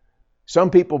repeat. Some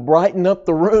people brighten up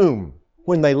the room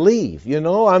when they leave,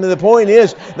 the point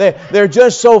is they're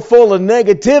just so full of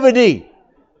negativity.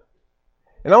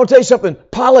 And I want to tell you something.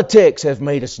 Politics have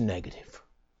made us negative.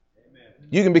 Amen.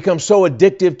 You can become so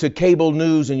addictive to cable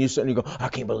news and you suddenly go, I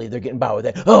can't believe they're getting by with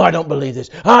that. Oh, I don't believe this.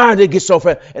 They get so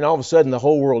fast. And all of a sudden the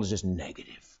whole world is just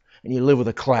negative. And you live with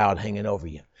a cloud hanging over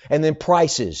you. And then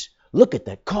prices. Look at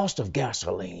that cost of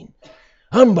gasoline.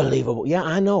 Unbelievable. Yeah,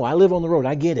 I know. I live on the road.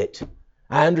 I get it.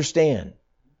 I understand.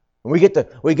 We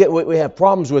have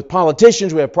problems with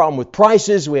politicians. We have problem with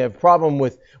prices. We have problem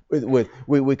with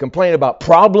we complain about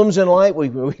problems in life.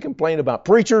 We complain about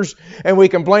preachers, and we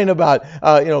complain about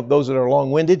those that are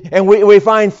long-winded. And we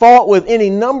find fault with any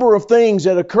number of things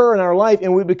that occur in our life,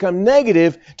 and we become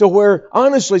negative to where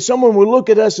honestly someone would look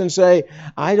at us and say,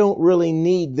 I don't really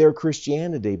need their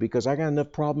Christianity because I got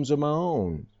enough problems of my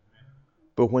own.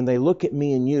 But when they look at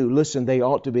me and you, listen, they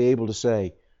ought to be able to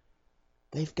say,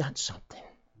 they've got something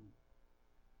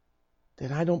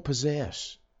that I don't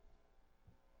possess.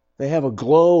 They have a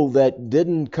glow that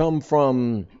didn't come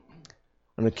from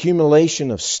an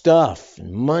accumulation of stuff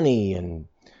and money and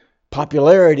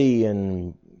popularity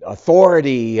and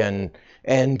authority and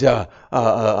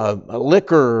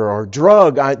liquor or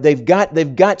drug. They've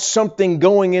got something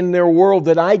going in their world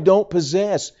that I don't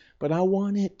possess, but I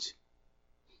want it.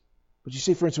 But you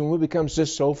see, friends, when we become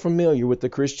just so familiar with the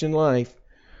Christian life,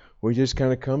 we just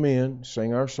kind of come in,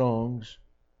 sing our songs,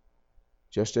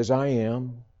 just as I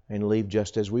am, and leave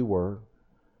just as we were.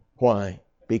 Why?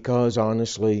 Because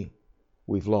honestly,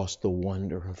 we've lost the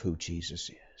wonder of who Jesus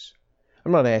is.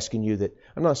 I'm not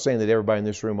saying that everybody in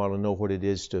this room ought to know what it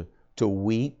is to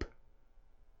weep.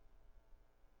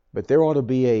 But there ought to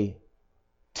be a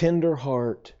tender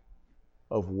heart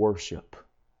of worship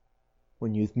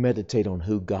when you meditate on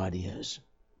who God is.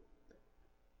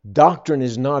 Doctrine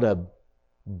is not a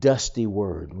dusty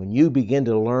word. When you begin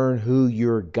to learn who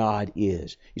your God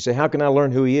is. You say, how can I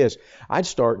learn who He is? I'd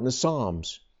start in the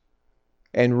Psalms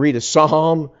and read a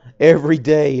psalm every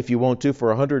day if you want to for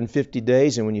 150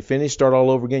 days. And when you finish, start all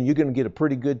over again. You're going to get a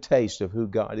pretty good taste of who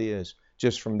God is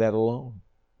just from that alone.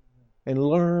 And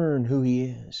learn who He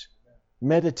is.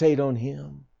 Meditate on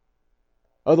Him.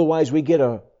 Otherwise, we get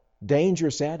a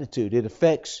dangerous attitude. It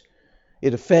affects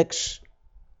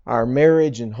our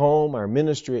marriage and home, our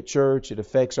ministry at church. It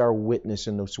affects our witness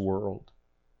in this world.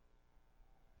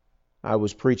 I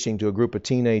was preaching to a group of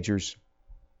teenagers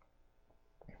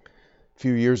a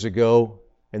few years ago,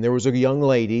 and there was a young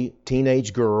lady,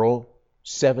 teenage girl,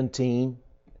 17,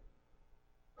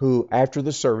 who after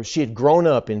the service, she had grown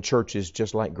up in churches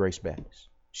just like Grace Baptist.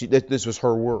 This was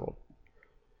her world.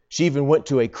 She even went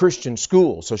to a Christian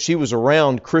school, so she was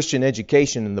around Christian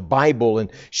education and the Bible, and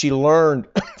she learned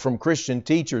from Christian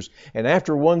teachers. And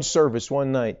after one service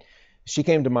one night, she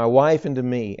came to my wife and to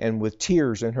me, and with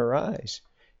tears in her eyes,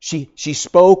 she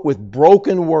spoke with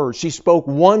broken words. She spoke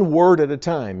one word at a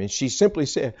time, and she simply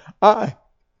said, I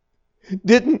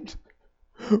didn't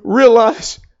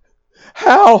realize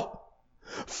how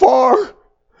far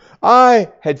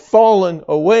I had fallen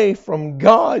away from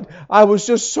God. I was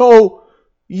just so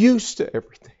used to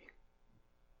everything.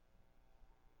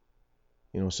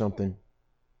 You know something?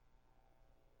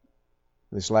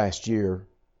 This last year,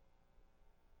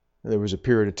 there was a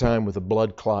period of time with a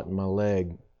blood clot in my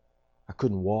leg. I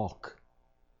couldn't walk.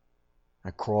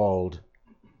 I crawled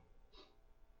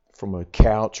from a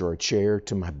couch or a chair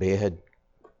to my bed.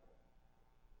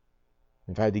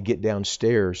 If I had to get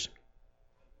downstairs,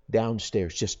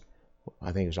 just,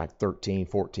 I think it was like 13,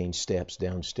 14 steps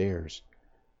downstairs.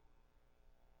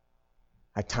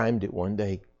 I timed it one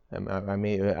day. I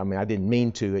mean, I didn't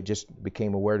mean to. It just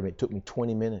became aware to me. It took me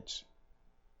 20 minutes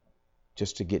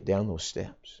just to get down those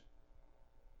steps.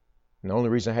 And the only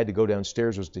reason I had to go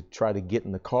downstairs was to try to get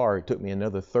in the car. It took me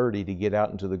another 30 to get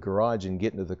out into the garage and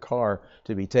get into the car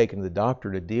to be taken to the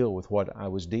doctor to deal with what I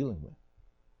was dealing with.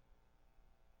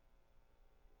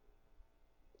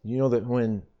 You know that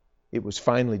when it was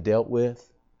finally dealt with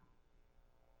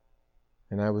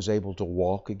and I was able to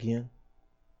walk again,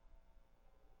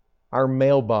 our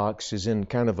mailbox is in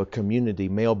kind of a community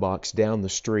mailbox down the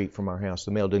street from our house.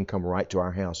 The mail didn't come right to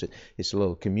our house. It's a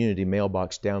little community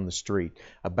mailbox down the street,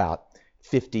 about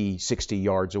 50, 60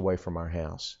 yards away from our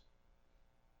house.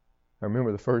 I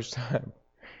remember the first time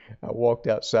I walked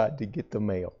outside to get the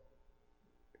mail.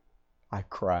 I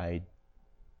cried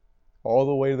all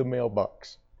the way to the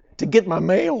mailbox to get my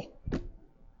mail.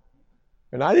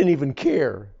 And I didn't even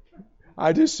care.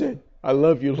 I just said, I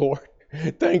love you, Lord.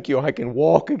 Thank you, I can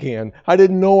walk again. I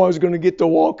didn't know I was going to get to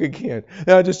walk again.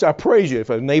 And I praise you. If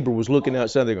a neighbor was looking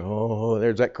outside, they go, oh,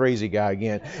 there's that crazy guy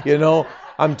again. You know,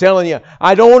 I'm telling you,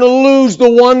 I don't want to lose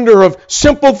the wonder of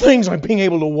simple things like being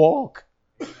able to walk.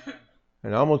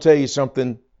 And I'm going to tell you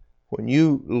something. When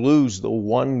you lose the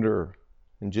wonder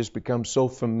and just become so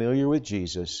familiar with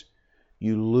Jesus,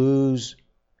 you lose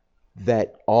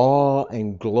that awe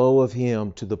and glow of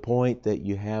Him to the point that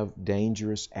you have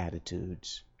dangerous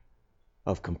attitudes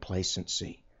of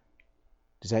complacency.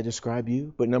 Does that describe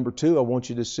you? But number two, I want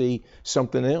you to see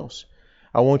something else.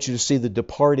 I want you to see the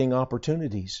departing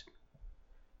opportunities.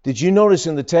 Did you notice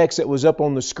in the text that was up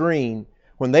on the screen,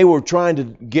 when they were trying to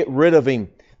get rid of Him,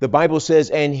 the Bible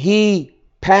says, and He,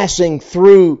 passing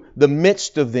through the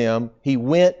midst of them, He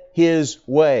went His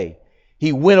way.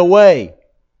 He went away.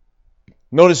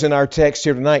 Notice in our text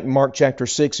here tonight in Mark chapter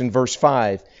 6 and verse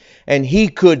 5, and He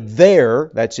could there,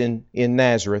 that's in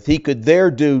Nazareth, He could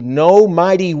there do no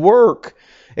mighty work,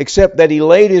 except that He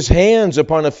laid His hands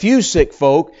upon a few sick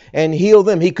folk and healed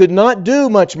them. He could not do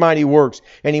much mighty works,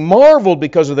 and He marveled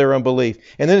because of their unbelief.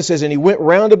 And then it says, and He went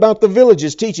round about the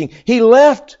villages teaching. He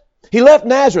left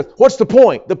Nazareth. What's the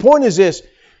point? The point is this: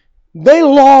 they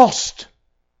lost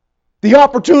the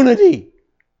opportunity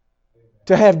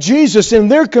to have Jesus in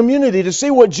their community, to see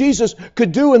what Jesus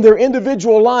could do in their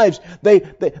individual lives.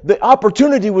 The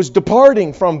opportunity was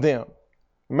departing from them.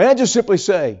 May I just simply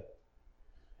say,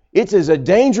 it is a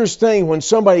dangerous thing when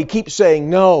somebody keeps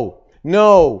saying no,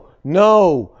 no,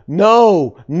 no,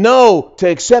 no, no to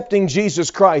accepting Jesus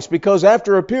Christ, because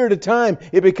after a period of time,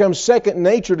 it becomes second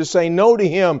nature to say no to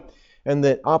Him, and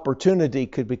that opportunity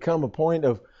could become a point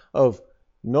of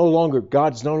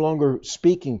God's no longer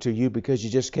speaking to you because you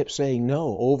just kept saying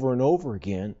no over and over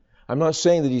again. I'm not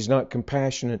saying that He's not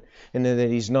compassionate and that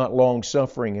He's not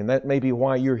long-suffering, and that may be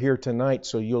why you're here tonight,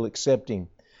 so you'll accept Him.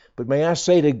 But may I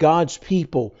say to God's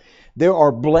people, there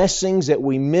are blessings that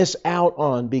we miss out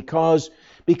on because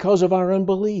of our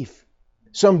unbelief.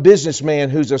 Some businessman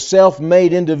who's a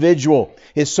self-made individual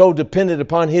is so dependent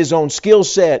upon his own skill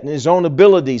set and his own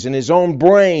abilities and his own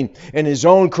brain and his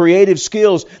own creative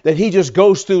skills that he just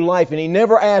goes through life and he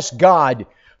never asks God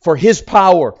for His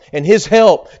power and His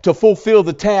help to fulfill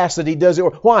the task that he does.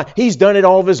 Why? He's done it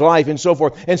all of his life and so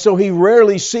forth. And so he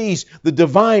rarely sees the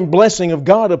divine blessing of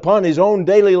God upon his own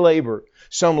daily labor.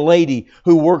 Some lady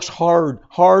who works hard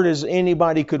as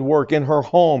anybody could work in her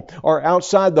home or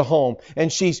outside the home.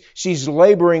 And she's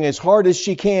laboring as hard as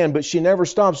she can, but she never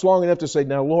stops long enough to say,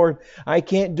 now Lord, I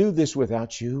can't do this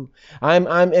without you. I'm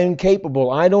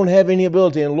incapable. I don't have any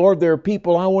ability. And Lord, there are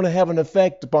people I want to have an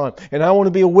effect upon and I want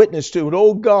to be a witness to. And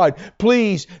oh God,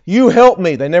 please, you help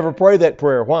me. They never pray that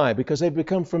prayer. Why? Because they've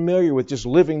become familiar with just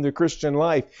living the Christian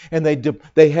life and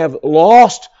they have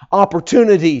lost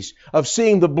opportunities of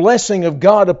seeing the blessing of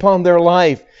God upon their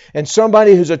life. And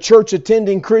somebody who's a church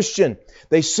attending Christian,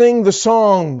 they sing the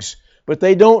songs, but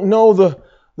they don't know the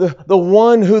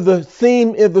one who the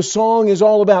theme of the song is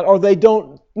all about, or they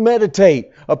don't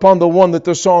meditate upon the one that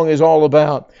the song is all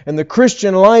about. And the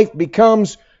Christian life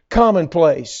becomes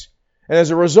commonplace. And as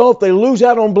a result, they lose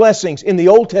out on blessings. In the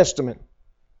Old Testament,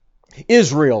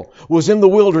 Israel was in the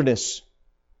wilderness.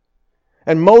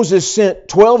 And Moses sent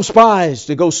 12 spies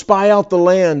to go spy out the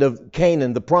land of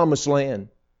Canaan, the promised land,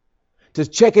 to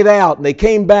check it out. And they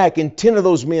came back and 10 of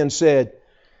those men said,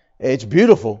 it's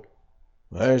beautiful.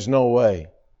 There's no way.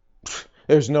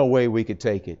 There's no way we could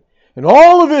take it. And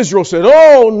all of Israel said,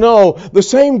 oh no, the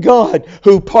same God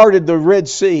who parted the Red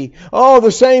Sea. Oh,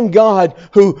 the same God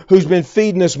who's been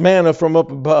feeding us manna from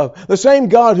up above. The same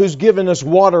God who's given us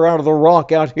water out of the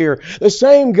rock out here. The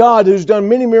same God who's done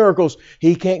many miracles.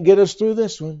 He can't get us through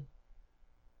this one.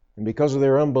 And because of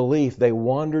their unbelief, they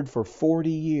wandered for 40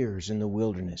 years in the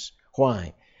wilderness.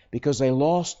 Why? Because they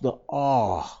lost the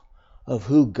awe of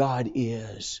who God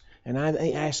is. And I'm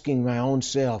asking my own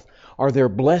self, are there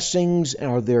blessings,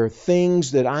 are there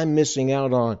things that I'm missing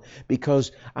out on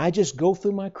because I just go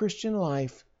through my Christian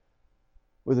life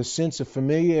with a sense of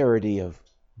familiarity of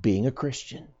being a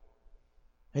Christian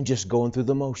and just going through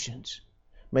the motions?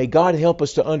 May God help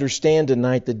us to understand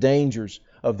tonight the dangers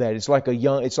of that. It's like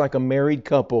a married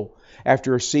couple.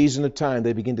 After a season of time,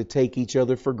 they begin to take each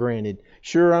other for granted.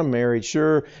 Sure, I'm married.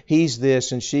 Sure, he's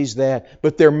this and she's that.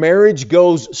 But their marriage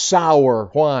goes sour.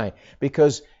 Why?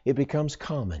 Because it becomes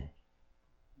common.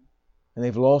 And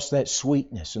they've lost that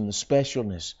sweetness and the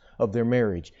specialness of their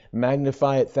marriage.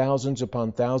 Magnify it thousands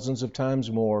upon thousands of times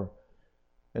more.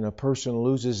 And a person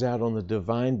loses out on the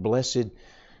divine, blessed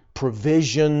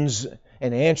provisions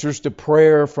and answers to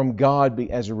prayer from God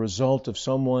as a result of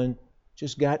someone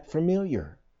just got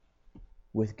familiar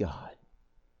with God.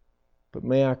 But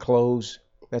may I close?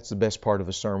 That's the best part of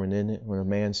a sermon, isn't it? When a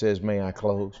man says, may I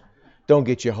close? Don't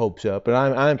get your hopes up.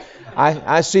 But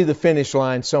I see the finish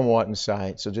line somewhat in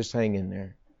sight, so just hang in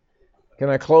there. Can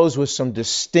I close with some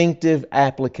distinctive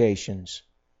applications?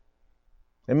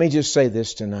 Let me just say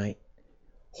this tonight.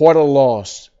 What a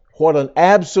loss. What an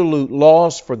absolute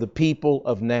loss for the people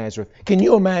of Nazareth. Can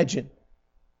you imagine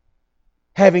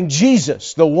having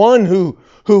Jesus, the one who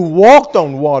walked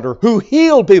on water, who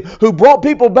healed people, who brought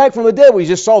people back from the dead? We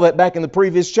just saw that back in the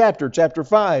previous chapter, chapter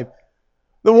 5.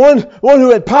 The one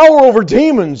who had power over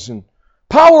demons and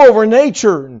power over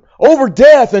nature and over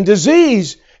death and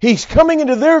disease. He's coming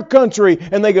into their country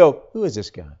and they go, who is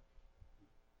this guy?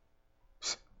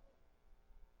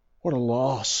 What a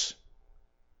loss.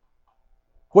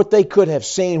 What they could have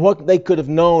seen, what they could have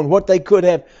known, what they could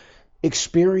have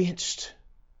experienced,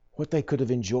 what they could have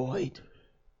enjoyed.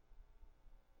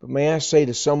 But may I say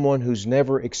to someone who's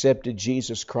never accepted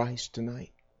Jesus Christ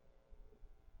tonight?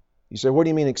 You say, what do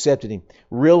you mean accepted Him?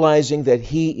 Realizing that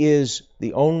He is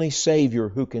the only Savior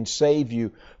who can save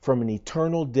you from an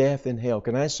eternal death in hell.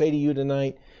 Can I say to you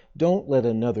tonight, don't let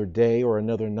another day or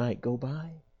another night go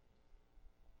by.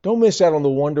 Don't miss out on the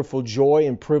wonderful joy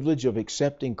and privilege of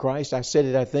accepting Christ. I said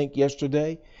it, I think,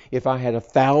 yesterday. If I had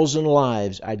 1,000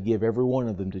 lives, I'd give every one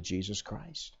of them to Jesus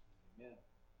Christ. Amen.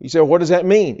 You say, well, what does that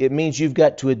mean? It means you've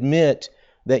got to admit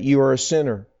that you are a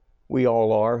sinner. We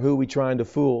all are. Who are we trying to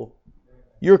fool?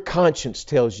 Your conscience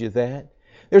tells you that.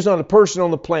 There's not a person on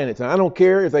the planet. I don't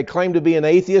care if they claim to be an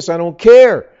atheist. I don't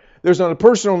care. There's not a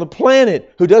person on the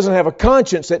planet who doesn't have a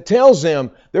conscience that tells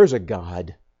them there's a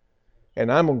God. And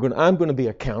I'm going to be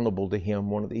accountable to Him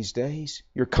one of these days.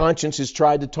 Your conscience has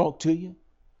tried to talk to you.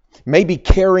 Maybe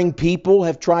caring people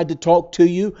have tried to talk to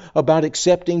you about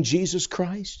accepting Jesus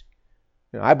Christ.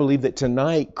 And I believe that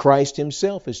tonight Christ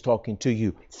Himself is talking to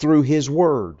you through His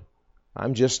Word.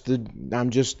 I'm just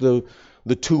the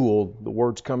tool the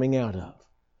word's coming out of.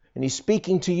 And He's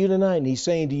speaking to you tonight, and He's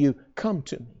saying to you, come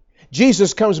to me.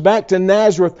 Jesus comes back to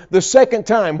Nazareth the second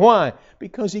time. Why?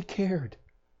 Because He cared.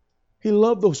 He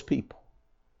loved those people.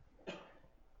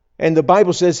 And the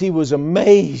Bible says He was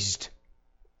amazed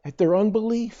at their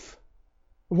unbelief,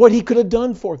 what He could have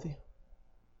done for them.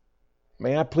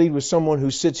 May I plead with someone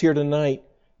who sits here tonight,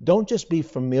 don't just be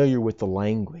familiar with the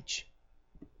language.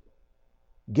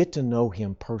 Get to know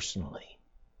Him personally.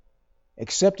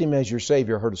 Accept Him as your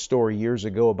Savior. I heard a story years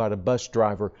ago about a bus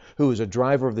driver who was a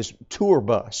driver of this tour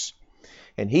bus.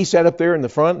 And he sat up there in the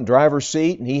front and driver's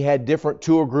seat, and he had different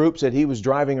tour groups that he was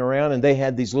driving around, and they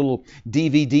had these little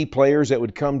DVD players that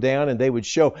would come down, and they would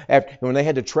show, when they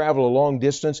had to travel a long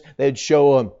distance, they'd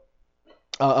show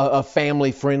a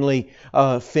family-friendly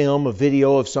film, a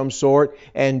video of some sort.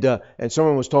 And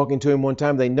someone was talking to him one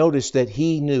time. They noticed that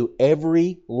he knew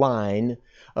every line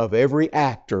of every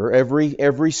actor,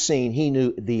 every scene. He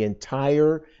knew the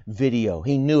entire video.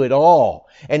 He knew it all.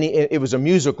 And it was a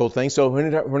musical thing, so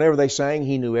whenever they sang,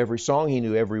 he knew every song, he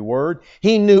knew every word,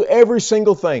 he knew every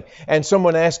single thing. And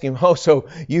someone asked him, oh, so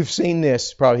you've seen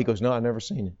this? Probably. He goes, no, I've never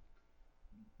seen it.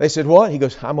 They said, what? He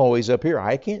goes, I'm always up here.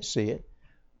 I can't see it,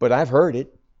 but I've heard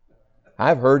it.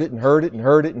 I've heard it and heard it and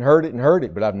heard it and heard it and heard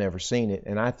it, but I've never seen it.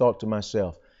 And I thought to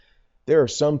myself, there are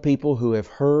some people who have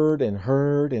heard and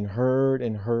heard and heard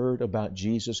and heard about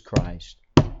Jesus Christ,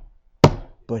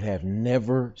 but have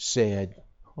never said,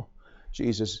 oh,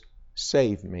 Jesus,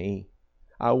 save me.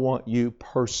 I want you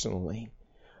personally.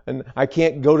 And I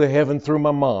can't go to heaven through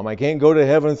my mom. I can't go to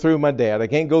heaven through my dad. I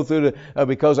can't go through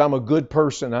because I'm a good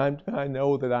person. I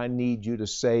know that I need you to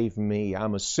save me.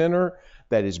 I'm a sinner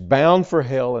that is bound for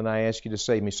hell, and I ask you to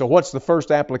save me. So what's the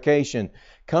first application?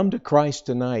 Come to Christ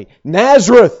tonight.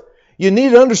 Nazareth! You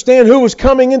need to understand who was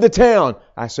coming into town.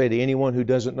 I say to anyone who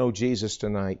doesn't know Jesus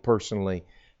tonight personally,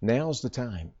 now's the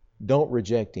time. Don't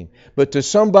reject Him. But to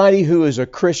somebody who is a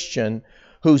Christian,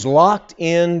 who's locked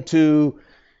into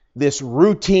this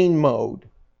routine mode,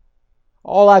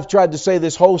 all I've tried to say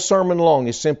this whole sermon long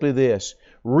is simply this: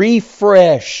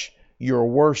 refresh your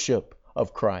worship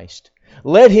of Christ.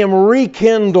 Let Him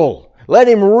rekindle. Let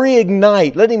Him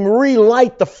reignite. Let Him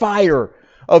relight the fire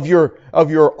of your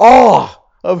awe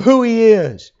of who He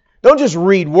is. Don't just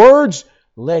read words.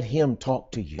 Let Him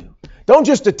talk to you. Don't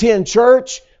just attend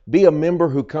church. Be a member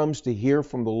who comes to hear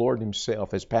from the Lord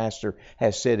Himself, as Pastor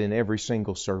has said in every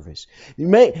single service.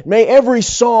 May every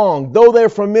song, though they're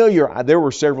familiar, there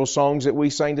were several songs that we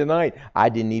sang tonight. I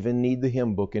didn't even need the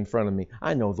hymn book in front of me.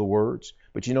 I know the words.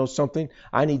 But you know something?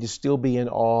 I need to still be in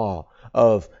awe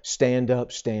of stand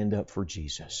up for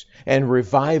Jesus, and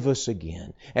revive us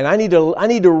again. And I need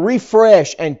to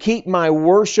refresh and keep my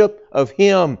worship of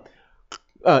Him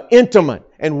intimate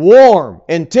and warm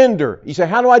and tender. You say,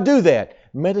 how do I do that?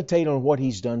 Meditate on what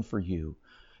He's done for you.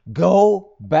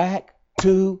 Go back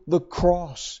to the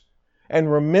cross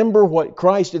and remember what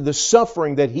Christ did, the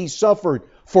suffering that He suffered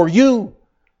for you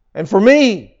and for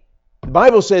me. The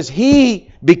Bible says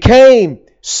He became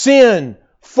sin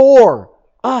for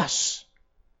us.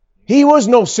 He was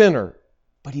no sinner,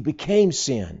 but He became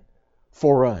sin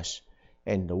for us.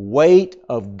 And the weight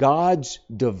of God's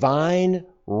divine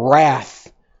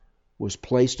wrath was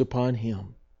placed upon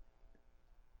Him.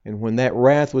 And when that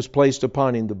wrath was placed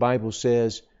upon Him, the Bible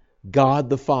says, God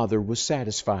the Father was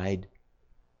satisfied.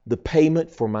 The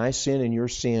payment for my sin and your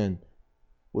sin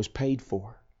was paid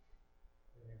for.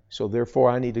 So therefore,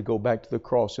 I need to go back to the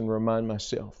cross and remind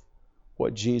myself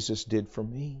what Jesus did for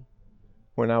me.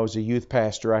 When I was a youth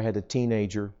pastor, I had a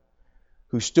teenager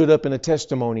who stood up in a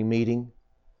testimony meeting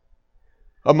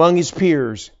among his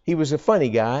peers. He was a funny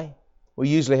guy. We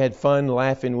usually had fun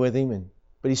laughing with him,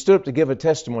 but he stood up to give a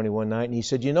testimony one night, and he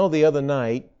said, you know, the other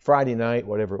night, Friday night,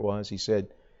 whatever it was, he said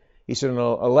an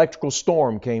electrical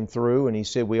storm came through, and he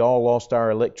said we all lost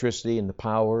our electricity and the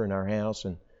power in our house.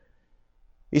 And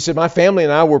he said my family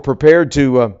and I were prepared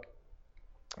to,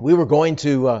 we were going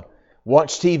to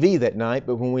watch TV that night,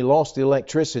 but when we lost the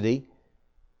electricity,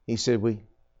 he said we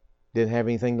didn't have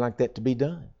anything like that to be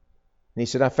done. And he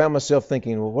said, I found myself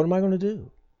thinking, well, what am I going to do?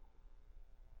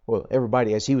 Well,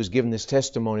 everybody, as he was giving this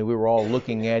testimony, we were all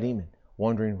looking at him and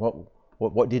wondering,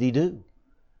 what did he do?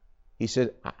 He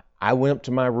said, I went up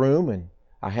to my room, and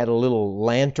I had a little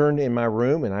lantern in my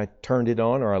room, and I turned it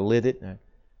on, or I lit it. He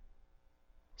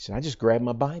said, I just grabbed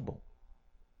my Bible.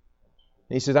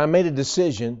 And he said, I made a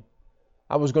decision.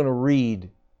 I was going to read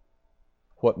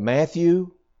what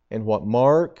Matthew and what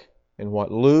Mark and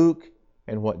what Luke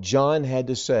and what John had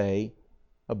to say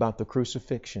about the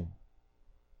crucifixion.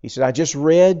 He said, I just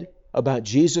read about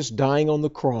Jesus dying on the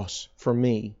cross for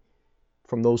me,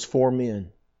 from those 4 men. And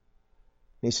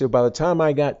he said, by the time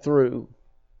I got through,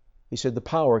 he said, the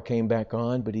power came back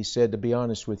on, but he said, to be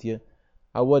honest with you,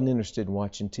 I wasn't interested in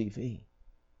watching TV.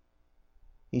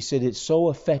 He said, it so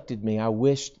affected me, I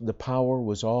wished the power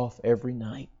was off every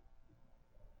night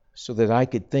so that I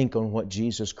could think on what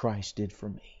Jesus Christ did for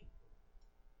me.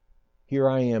 Here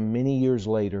I am many years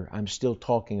later, I'm still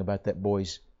talking about that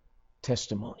boy's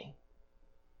testimony.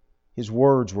 His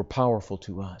words were powerful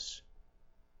to us.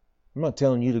 I'm not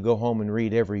telling you to go home and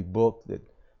read every book that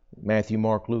Matthew,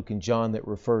 Mark, Luke, and John that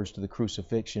refers to the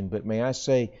crucifixion, but may I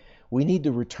say, we need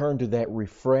to return to that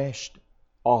refreshed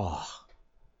awe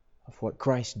of what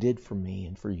Christ did for me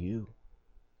and for you.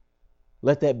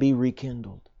 Let that be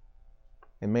rekindled.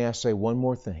 And may I say one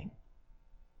more thing.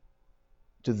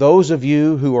 To those of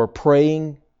you who are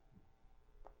praying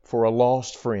for a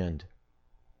lost friend,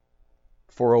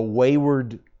 for a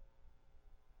wayward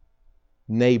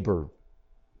neighbor,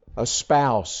 a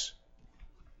spouse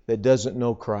that doesn't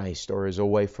know Christ or is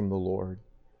away from the Lord,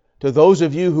 to those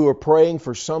of you who are praying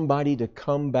for somebody to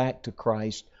come back to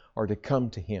Christ or to come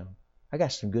to Him, I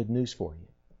got some good news for you.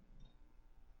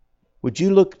 Would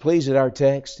you look please at our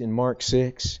text in Mark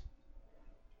 6?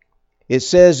 It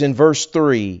says in verse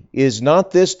 3, is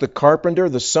not this the carpenter,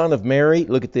 the son of Mary?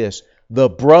 Look at this. The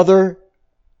brother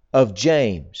of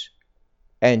James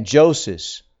and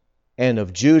Joseph and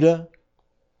of Judah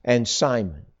and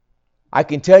Simon. I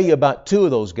can tell you about 2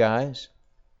 of those guys.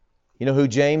 You know who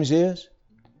James is?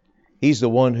 He's the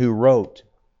one who wrote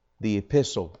the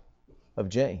epistle of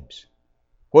James.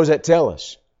 What does that tell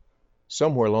us?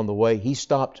 Somewhere along the way, he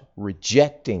stopped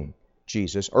rejecting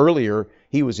Jesus. Earlier,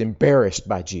 he was embarrassed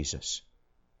by Jesus.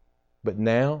 But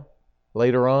now,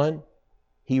 later on,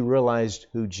 he realized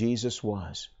who Jesus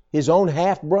was. His own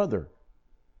half-brother.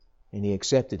 And he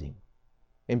accepted Him.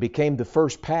 And became the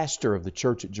first pastor of the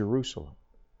church at Jerusalem.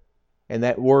 And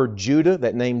that word Judah,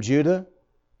 that name Judah,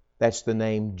 that's the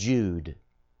name Jude.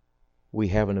 We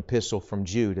have an epistle from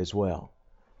Jude as well.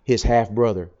 His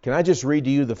half-brother. Can I just read to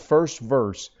you the first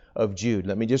verse of Jude?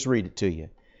 Let me just read it to you.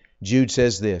 Jude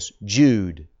says this,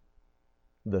 Jude,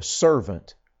 the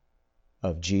servant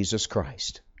of Jesus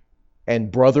Christ,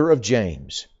 and brother of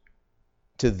James,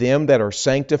 to them that are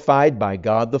sanctified by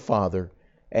God the Father,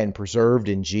 and preserved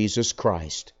in Jesus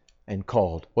Christ, and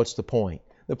called. What's the point?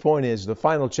 The point is, the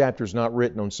final chapter is not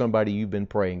written on somebody you've been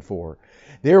praying for.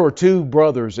 There were 2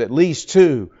 brothers, at least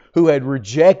 2, who had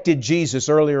rejected Jesus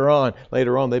earlier on.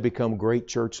 Later on, they become great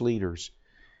church leaders.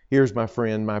 Here's, my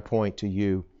friend, my point to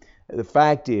you. The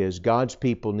fact is, God's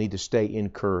people need to stay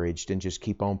encouraged and just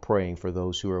keep on praying for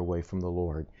those who are away from the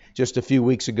Lord. Just a few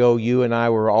weeks ago, you and I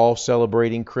were all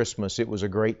celebrating Christmas. It was a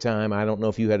great time. I don't know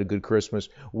if you had a good Christmas.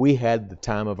 We had the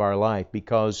time of our life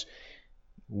because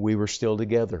we were still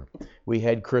together. We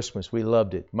had Christmas. We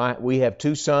loved it. We have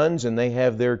 2 sons, and they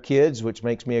have their kids, which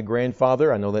makes me a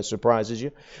grandfather. I know that surprises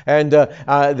you, and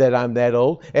that I'm that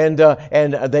old. And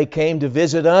they came to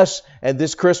visit us at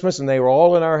this Christmas, and they were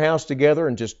all in our house together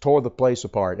and just tore the place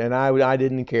apart. And I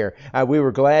didn't care. We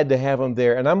were glad to have them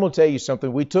there. And I'm going to tell you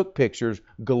something. We took pictures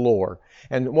galore.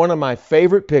 And one of my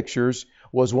favorite pictures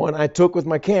was one I took with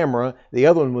my camera. The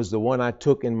other one was the one I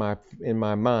took in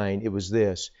my mind. It was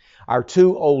this. Our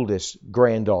 2 oldest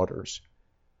granddaughters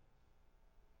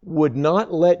would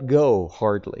not let go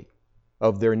hardly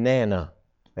of their Nana,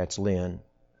 that's Lynn,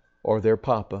 or their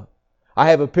Papa. I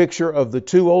have a picture of the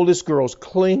 2 oldest girls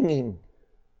clinging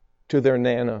to their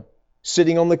Nana,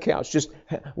 sitting on the couch, just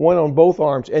one on both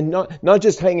arms, and not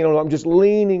just hanging on, I'm just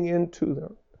leaning into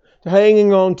them,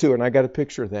 hanging on to her. And I got a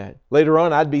picture of that. Later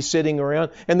on, I'd be sitting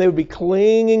around, and they would be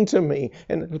clinging to me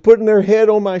and putting their head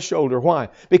on my shoulder. Why?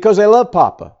 Because they love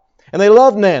Papa. And they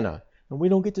love Nana. And we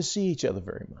don't get to see each other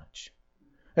very much.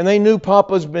 And they knew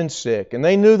Papa's been sick. And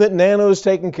they knew that Nana was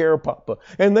taking care of Papa.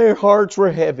 And their hearts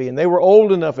were heavy. And they were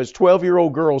old enough as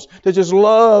 12-year-old girls to just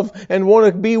love and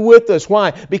want to be with us.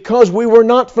 Why? Because we were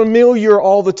not familiar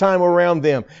all the time around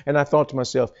them. And I thought to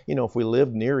myself, if we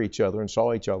lived near each other and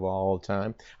saw each other all the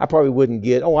time, I probably wouldn't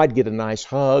I'd get a nice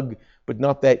hug, but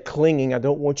not that clinging. I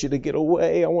don't want you to get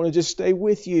away. I want to just stay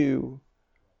with you.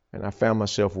 And I found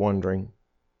myself wondering,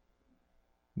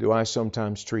 do I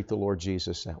sometimes treat the Lord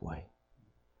Jesus that way?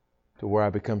 To where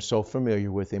I become so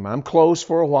familiar with Him. I'm close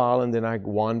for a while and then I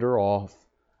wander off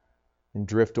and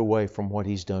drift away from what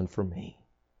He's done for me.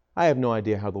 I have no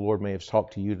idea how the Lord may have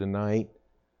talked to you tonight,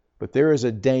 but there is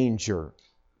a danger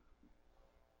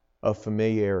of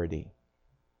familiarity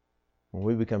when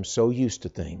we become so used to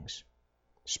things,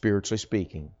 spiritually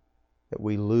speaking, that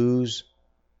we lose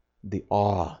the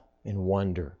awe and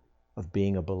wonder of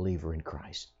being a believer in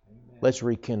Christ. Let's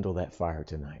rekindle that fire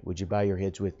tonight. Would you bow your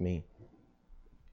heads with me?